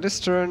 Now this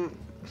turn,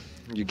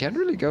 you can't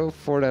really go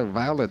for the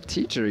Violet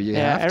Teacher. You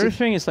have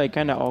everything is like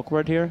kind of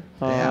awkward here.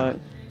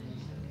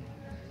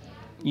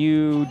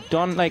 You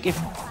don't like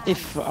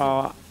if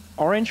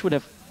Orange would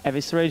have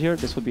Eviscerate here,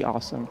 this would be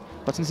awesome.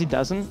 But since he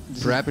doesn't,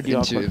 this Prep is pretty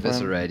into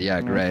Eviscerate,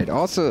 yeah, great.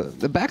 Also,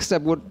 the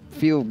backstab would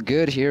feel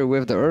good here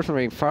with the Earth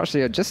Ring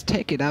Farseer. Just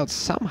take it out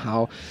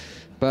somehow.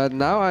 But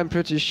now I'm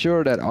pretty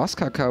sure that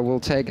Ostkaka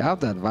will take out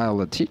that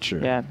Violet Teacher.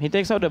 Yeah, he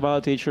takes out the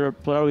Violet Teacher,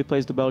 probably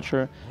plays the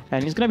Belcher,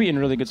 and he's going to be in a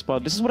really good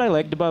spot. This is what I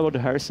liked about the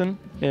Harrison,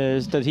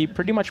 is that he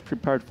pretty much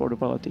prepared for the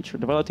Violet Teacher.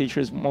 The Violet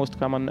Teacher is most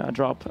common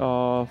drop,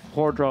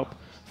 4-drop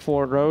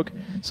for Rogue.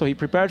 So he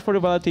prepared for the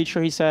Violet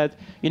Teacher. He said,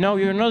 you know,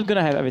 you're not going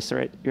to have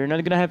Eviscerate. You're not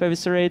going to have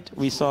Eviscerate.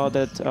 We saw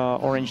that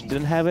Orange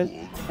didn't have it,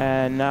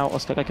 and now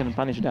Ostkaka can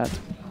punish that.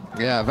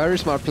 Yeah, very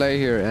smart play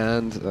here,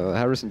 and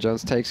Harrison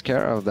Jones takes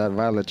care of that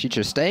Violet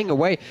Teacher, staying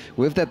away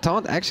with that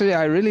taunt. Actually,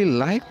 I really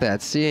like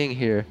that, seeing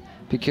here,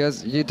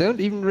 because you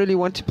don't even really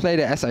want to play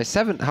the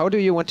SI7. How do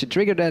you want to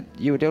trigger that?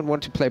 You don't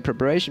want to play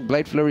Preparation.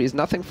 Blade Flurry is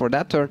nothing for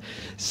that turn,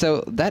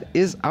 so that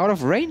is out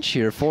of range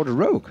here for the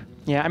Rogue.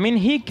 Yeah, I mean,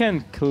 he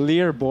can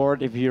clear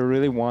board if he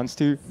really wants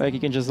to. Like, he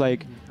can just,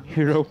 like,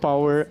 Hero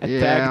Power,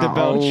 attack the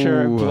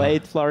Belcher,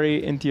 Blade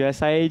Flurry into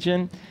SI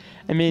Agent.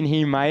 I mean,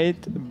 he might,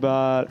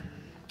 but,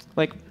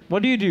 like,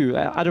 what do you do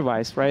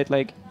otherwise, right?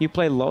 Like, you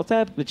play low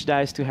tap, which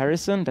dies to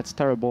Harrison. That's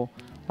terrible.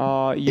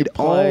 It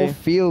all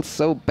feels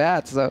so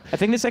bad. So I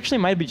think this actually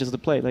might be just the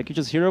play. Like, you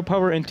just Hero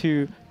Power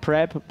into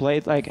Prep,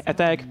 Blade, like,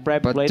 attack,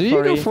 Prep, but Blade do you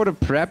Flurry. go for the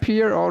Prep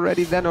here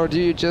already then, or do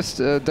you just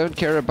don't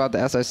care about the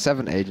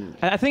SI7 agent?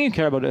 I think you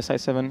care about the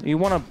SI7. You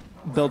want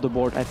to build the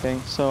board, I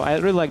think. So I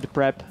really like the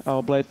Prep,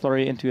 Blade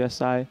Flurry into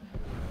SI.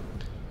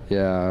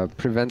 Yeah,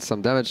 prevents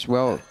some damage.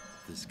 Well,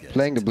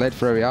 playing the Blade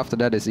Flurry after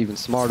that is even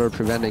smarter,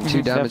 preventing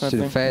 2 damage to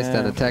the face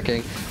than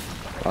attacking.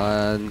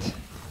 And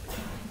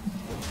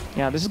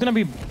yeah, this is going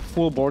to be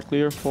full board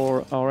clear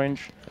for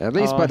Orange. At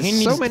least, but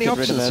so many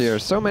options here,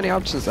 so many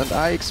options, and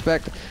I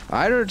expect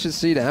either to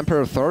see the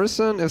Emperor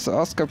Thorson if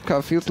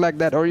Ostkaka feels like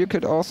that, or you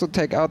could also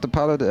take out the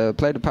pilot,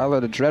 play the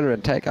Piloted Shredder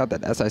and take out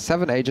that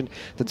SI7 agent.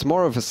 That's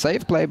more of a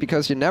safe play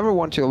because you never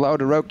want to allow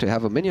the Rogue to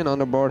have a minion on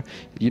the board.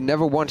 You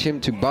never want him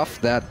to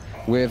buff that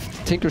with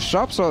Tinker's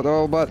Sharpsword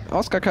All, but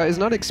Ostkaka is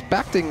not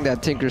expecting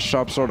that Tinker's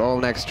Sharpsword All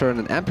next turn,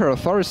 and Emperor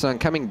Thorson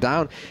coming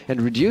down and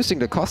reducing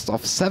the cost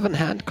of 7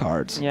 hand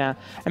cards. Yeah,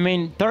 I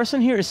mean, Thorson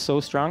here is so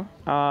strong,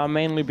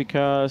 mainly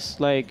because,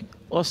 like,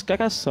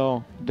 Ostkaka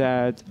saw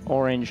that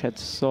Orange had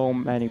so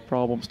many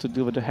problems to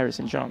deal with the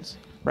Harrison Jones,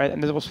 right?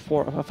 And this was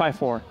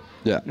 5-4.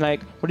 Yeah.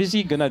 Like, what is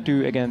he gonna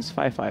do against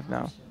 5-5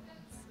 now?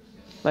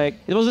 Like,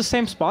 it was the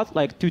same spot,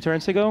 like, 2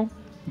 turns ago,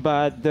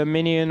 but the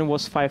minion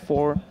was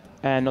 5-4.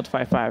 And not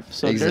 5-5.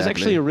 So there's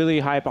actually a really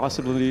high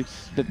possibility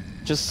that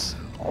just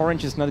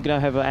Orange is not going to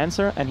have an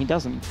answer, and he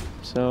doesn't.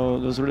 So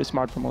it was really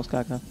smart from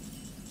Ostkaka.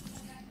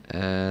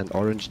 And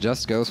Orange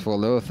just goes for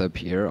Loatheb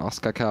here.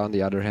 Ostkaka, on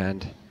the other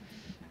hand,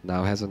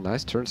 now has a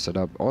nice turn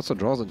setup. Also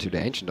draws into the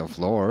Ancient of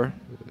Lore.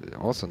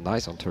 Also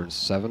nice on turn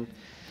 7.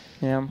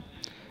 Yeah.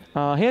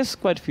 He has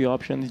quite a few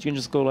options. You can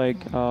just go like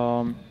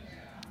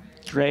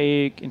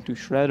Drake into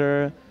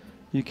Shredder.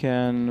 You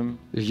can...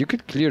 If you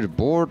could clear the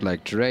board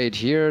like Drake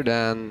here,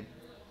 then...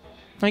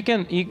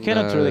 You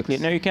cannot really clear.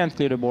 No, you can't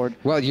clear the board.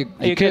 Well, you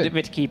could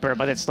with Keeper,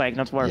 but it's like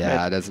not worth it.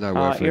 Yeah, that's not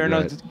worth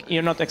it.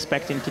 You're not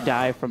expecting to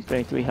die from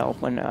 23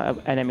 health when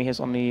enemy has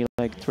only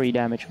like 3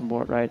 damage on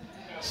board, right?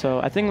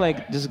 So I think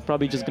like this is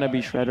probably just gonna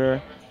be Shredder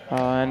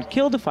and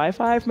kill the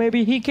 5-5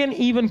 maybe. He can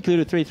even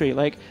clear the 3-3.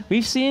 Like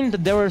we've seen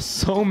that there were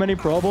so many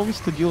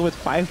problems to deal with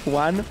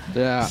 5-1.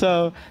 Yeah.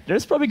 So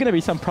there's probably gonna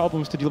be some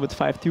problems to deal with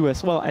 5-2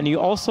 as well, and you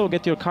also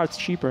get your cards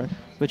cheaper,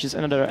 which is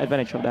another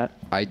advantage of that.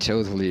 I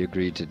totally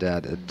agree to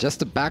that.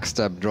 Just a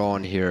backstab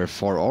drawn here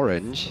for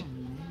Orange.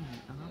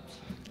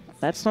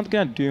 that's not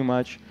gonna do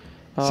much.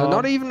 So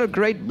not even a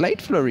great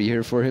Blade Flurry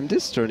here for him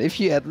this turn. If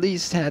you at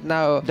least had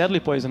now... Deadly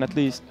Poison, at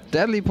least.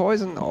 Deadly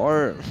Poison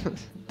or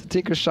the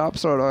Tinker Sharp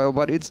Sword Oil,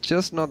 but it's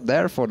just not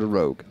there for the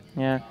Rogue.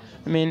 Yeah,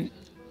 I mean,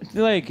 I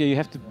feel like you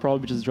have to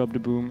probably just drop the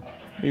boom.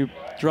 You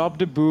drop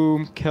the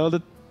boom, kill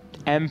the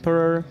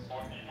Emperor,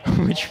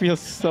 which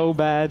feels so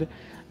bad.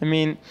 I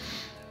mean...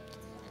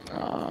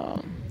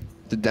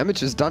 the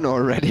damage is done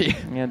already.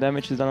 Yeah,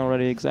 damage is done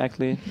already,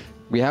 exactly.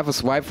 We have a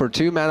swipe for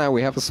 2 mana,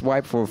 we have a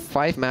swipe for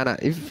 5 mana.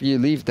 If you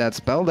leave that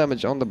spell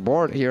damage on the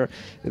board here,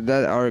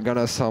 that are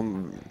gonna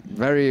some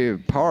very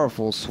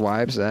powerful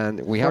swipes, and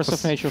we have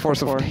Force of Nature Force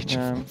for of 4. Nature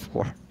Yeah.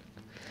 for 4.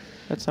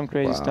 That's some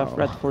crazy stuff.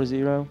 Red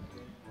 4-0.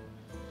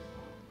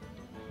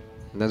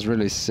 And that's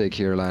really sick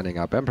here lining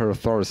up. Emperor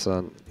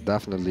Thorson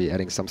definitely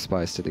adding some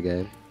spice to the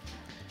game.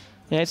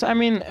 Yeah, so I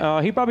mean,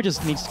 he probably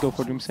just needs to go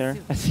for Doomsayer.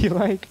 I feel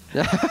like.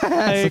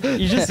 Like,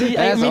 you just see.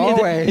 I as mean,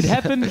 always. it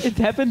happened. It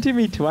happened to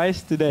me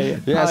twice today.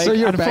 Yeah, like, so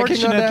you're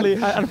backing on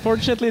that?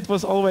 Unfortunately, it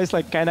was always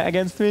like kind of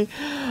against me,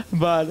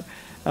 but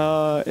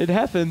it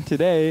happened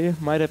today.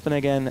 Might happen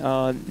again.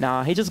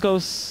 Nah, he just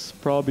goes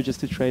probably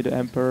just to trade the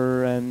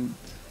Emperor and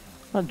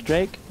the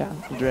Drake. Yeah,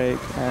 the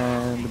Drake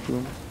and the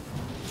Boom.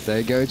 There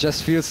you go. It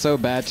just feels so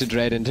bad to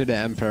trade into the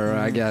Emperor,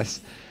 I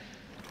guess.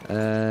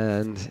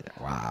 And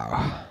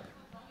wow.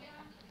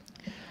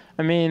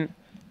 I mean,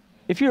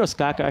 if you're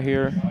Ostkaka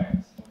here,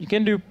 you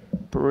can do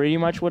pretty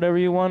much whatever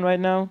you want right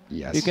now.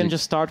 Yes, you can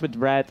just start with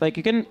red. Like,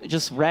 you can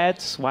just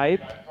red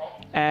swipe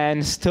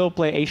and still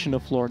play Asian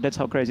of Floor. That's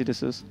how crazy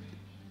this is.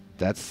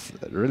 That's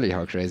really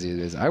how crazy it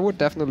is. I would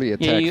definitely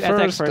attack Yeah, you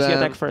first. attack first. You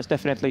attack first,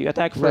 definitely. You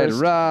attack Play first.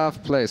 the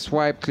Wrath, play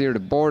swipe, clear the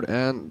board,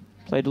 and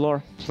Play the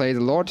lore. play the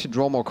Lord to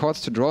draw more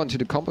cards, to draw into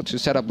the combo, to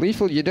set up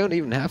lethal. You don't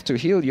even have to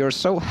heal. You're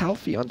so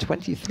healthy on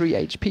 23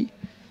 HP.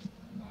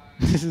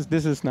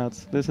 This is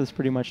nuts. This is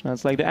pretty much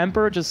nuts. Like, the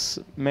Emperor just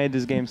made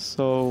this game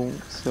so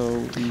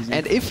easy.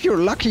 And if you're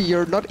lucky,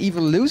 you're not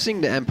even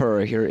losing the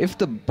Emperor here. If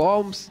the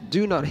bombs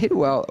do not hit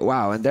well,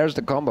 wow, and there's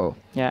the combo.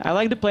 Yeah, I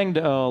like playing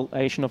the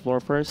Asian of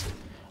Lore first,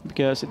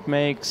 because it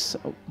makes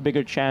a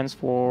bigger chance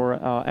for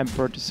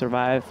Emperor to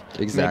survive.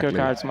 Exactly. Make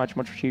your cards much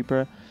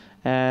cheaper.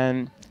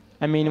 And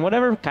I mean,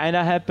 whatever kind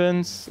of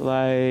happens,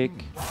 like,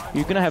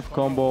 you're gonna have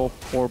combo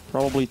for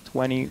probably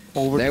 20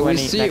 over There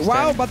 20. we see. Next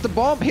Wow, turn. but the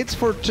bomb hits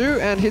for 2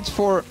 and hits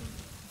for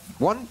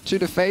 1 to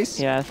the face.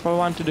 Yeah, for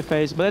 1 to the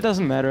face, but it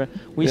doesn't matter.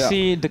 We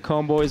see the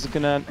combo is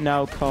gonna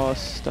now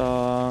cost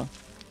 5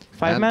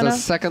 and mana. the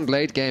second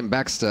late game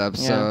backstab,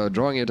 so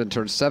drawing it in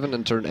turn 7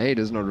 and turn 8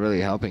 is not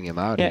really helping him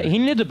out. Yeah, here. he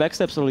needed the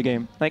backstabs early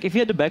game. Like, if he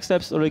had the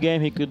backstabs early game,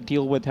 he could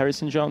deal with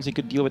Harrison Jones, he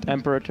could deal with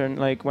Emperor turn,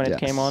 like, when it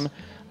came on.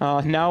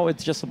 Now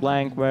it's just a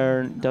blank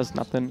where it does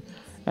nothing.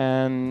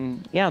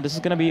 And yeah, this is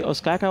gonna be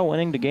Ostkaka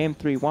winning the game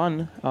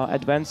 3-1,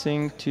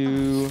 advancing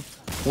to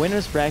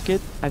winner's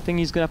bracket. I think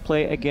he's gonna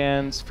play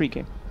against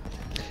Freaky.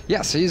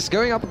 Yes, he's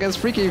going up against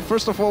Freaky.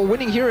 First of all,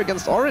 winning here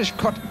against Orange.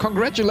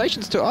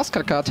 Congratulations to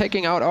Ostkaka,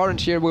 taking out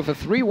Orange here with a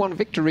 3-1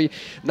 victory.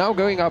 Now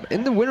going up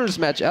in the winner's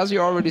match, as you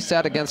already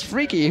said, against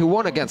Freaky, who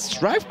won against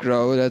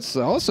StrifeGrow. That's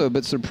also a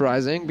bit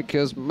surprising,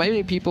 because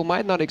many people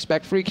might not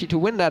expect Freaky to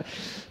win that.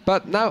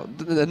 But now,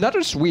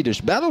 another Swedish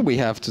battle, we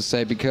have to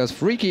say, because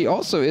Freaky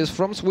also is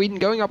from Sweden,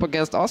 going up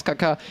against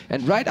Ostkaka.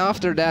 And right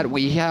after that,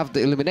 we have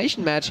the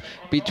elimination match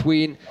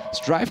between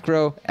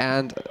StrifeGrow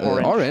and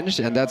Orange.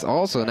 And that's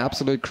also an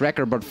absolute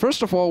cracker. But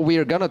first of all, we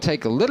are going to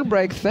take a little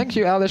break. Thank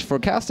you, Alice, for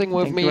casting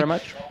with me. Thank you very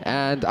much.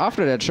 And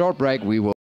after that short break, we will